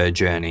shares her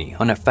journey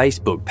on a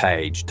Facebook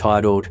page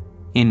titled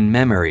 "In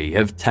Memory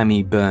of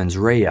Tami Burns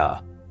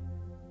Reay."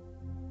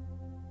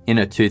 In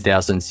a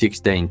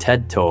 2016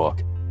 TED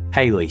Talk,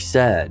 Hayley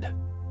said,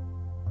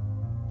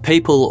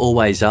 "People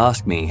always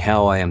ask me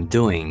how I am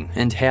doing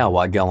and how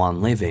I go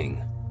on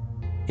living.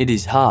 It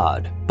is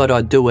hard, but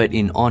I do it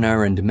in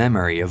honour and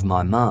memory of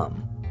my mum.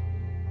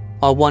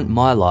 I want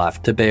my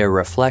life to be a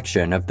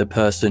reflection of the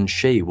person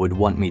she would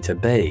want me to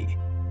be.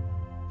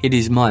 It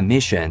is my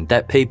mission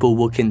that people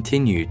will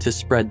continue to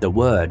spread the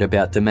word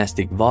about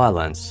domestic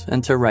violence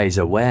and to raise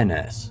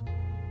awareness.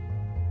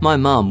 My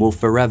mum will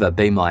forever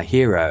be my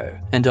hero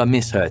and I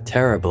miss her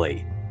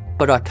terribly,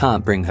 but I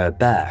can't bring her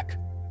back.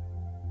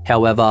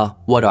 However,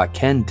 what I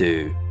can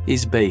do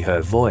is be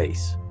her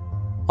voice.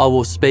 I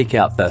will speak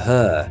out for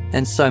her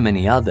and so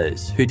many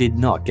others who did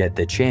not get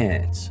the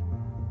chance.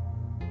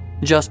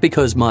 Just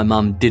because my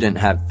mum didn't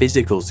have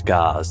physical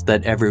scars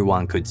that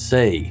everyone could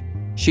see,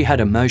 she had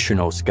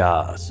emotional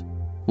scars,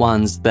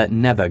 ones that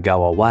never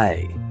go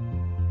away.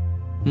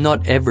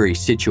 Not every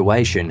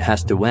situation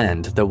has to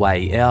end the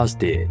way ours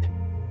did,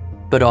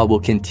 but I will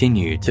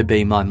continue to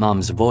be my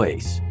mum's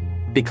voice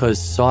because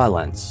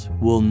silence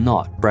will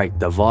not break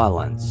the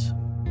violence."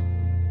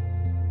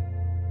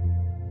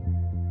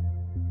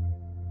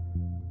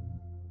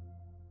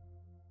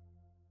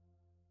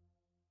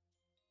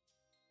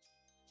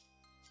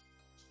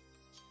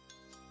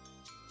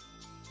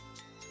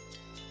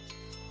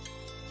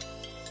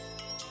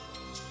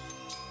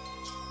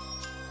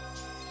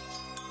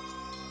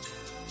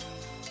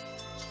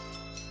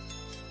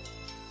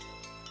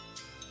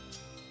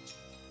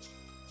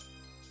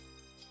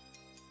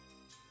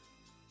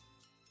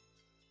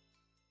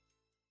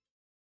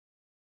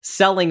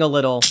 Selling a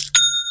little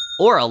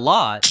or a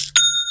lot,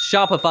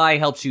 Shopify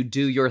helps you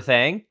do your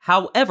thing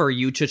however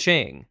you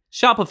cha-ching.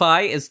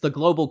 Shopify is the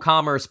global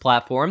commerce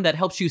platform that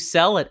helps you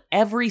sell at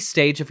every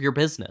stage of your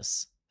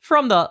business.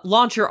 From the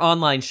launch your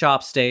online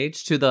shop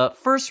stage to the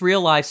first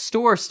real life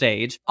store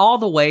stage, all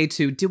the way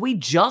to did we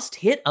just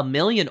hit 1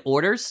 million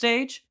orders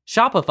stage?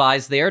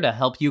 Shopify's there to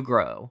help you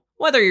grow.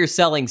 Whether you're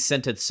selling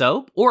scented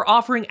soap or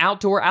offering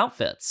outdoor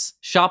outfits,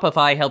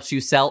 Shopify helps you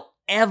sell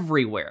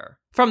everywhere.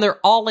 From their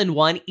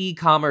all-in-one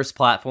e-commerce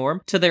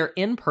platform to their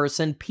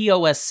in-person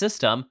POS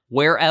system,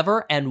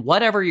 wherever and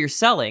whatever you're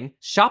selling,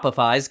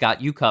 Shopify's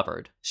got you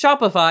covered.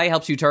 Shopify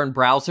helps you turn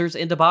browsers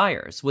into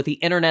buyers with the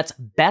internet's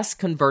best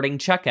converting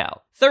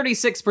checkout,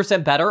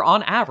 36% better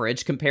on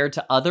average compared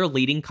to other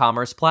leading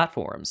commerce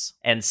platforms.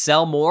 And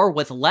sell more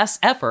with less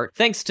effort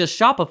thanks to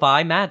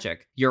Shopify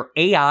Magic, your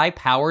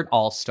AI-powered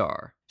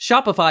all-star.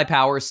 Shopify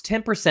powers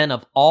 10%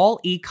 of all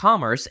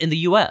e-commerce in the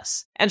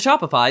US, and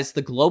Shopify's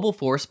the global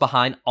force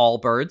behind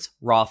Allbirds,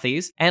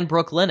 Rothy's, and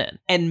Brooklinen,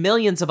 and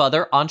millions of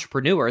other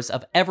entrepreneurs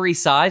of every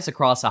size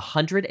across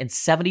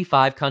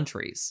 175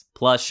 countries.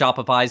 Plus,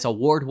 Shopify's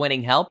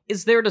award-winning help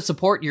is there to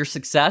support your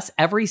success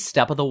every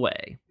step of the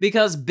way.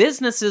 Because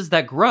businesses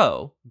that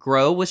grow,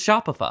 grow with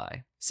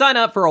Shopify. Sign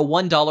up for a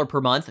 $1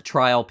 per month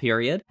trial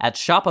period at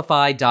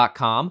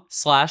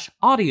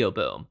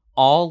shopify.com/audioboom,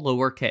 all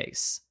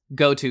lowercase.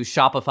 Go to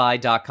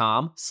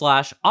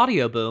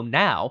shopify.com/audioboom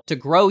now to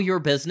grow your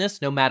business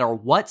no matter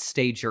what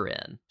stage you're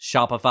in.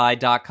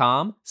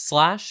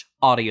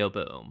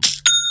 Shopify.com/audioboom.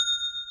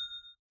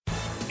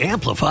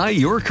 Amplify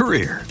your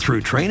career through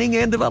training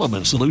and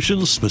development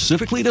solutions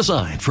specifically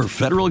designed for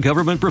federal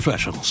government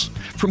professionals.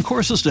 From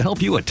courses to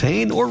help you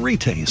attain or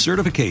retain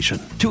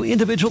certification, to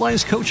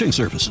individualized coaching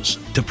services,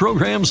 to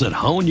programs that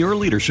hone your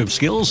leadership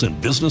skills and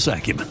business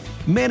acumen,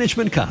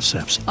 Management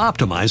Concepts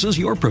optimizes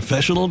your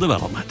professional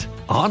development.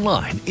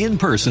 Online, in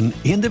person,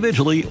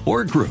 individually,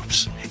 or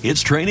groups, it's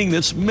training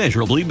that's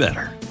measurably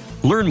better.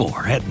 Learn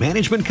more at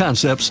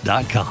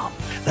managementconcepts.com.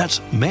 That's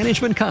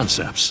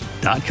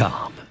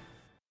managementconcepts.com.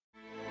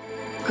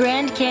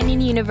 Grand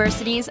Canyon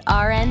University's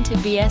RN to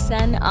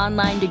BSN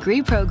online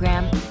degree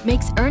program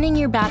makes earning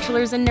your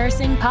bachelor's in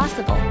nursing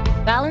possible.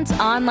 Balance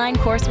online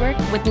coursework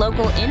with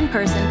local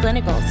in-person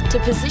clinicals to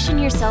position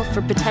yourself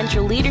for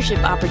potential leadership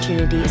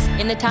opportunities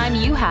in the time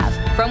you have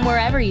from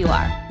wherever you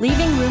are,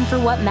 leaving room for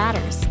what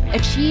matters.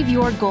 Achieve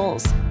your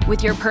goals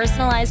with your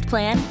personalized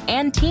plan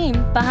and team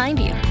behind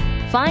you.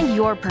 Find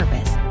your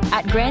purpose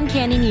at Grand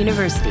Canyon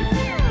University.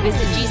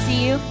 Visit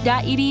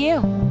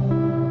gcu.edu.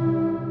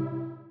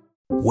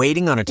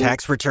 Waiting on a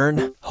tax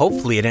return?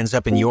 Hopefully it ends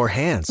up in your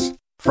hands.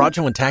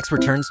 Fraudulent tax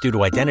returns due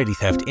to identity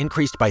theft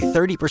increased by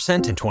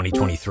 30% in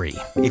 2023.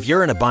 If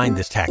you're in a bind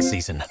this tax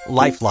season,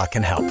 LifeLock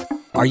can help.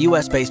 Our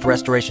U.S.-based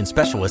restoration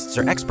specialists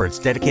are experts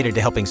dedicated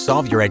to helping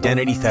solve your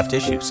identity theft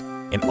issues.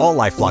 And all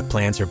LifeLock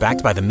plans are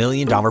backed by the $1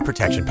 Million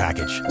Protection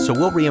Package. So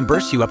we'll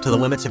reimburse you up to the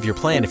limits of your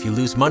plan if you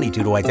lose money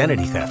due to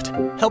identity theft.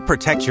 Help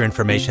protect your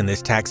information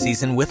this tax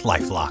season with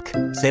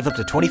LifeLock. Save up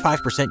to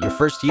 25% your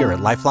first year at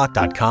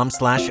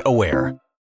LifeLock.com/aware.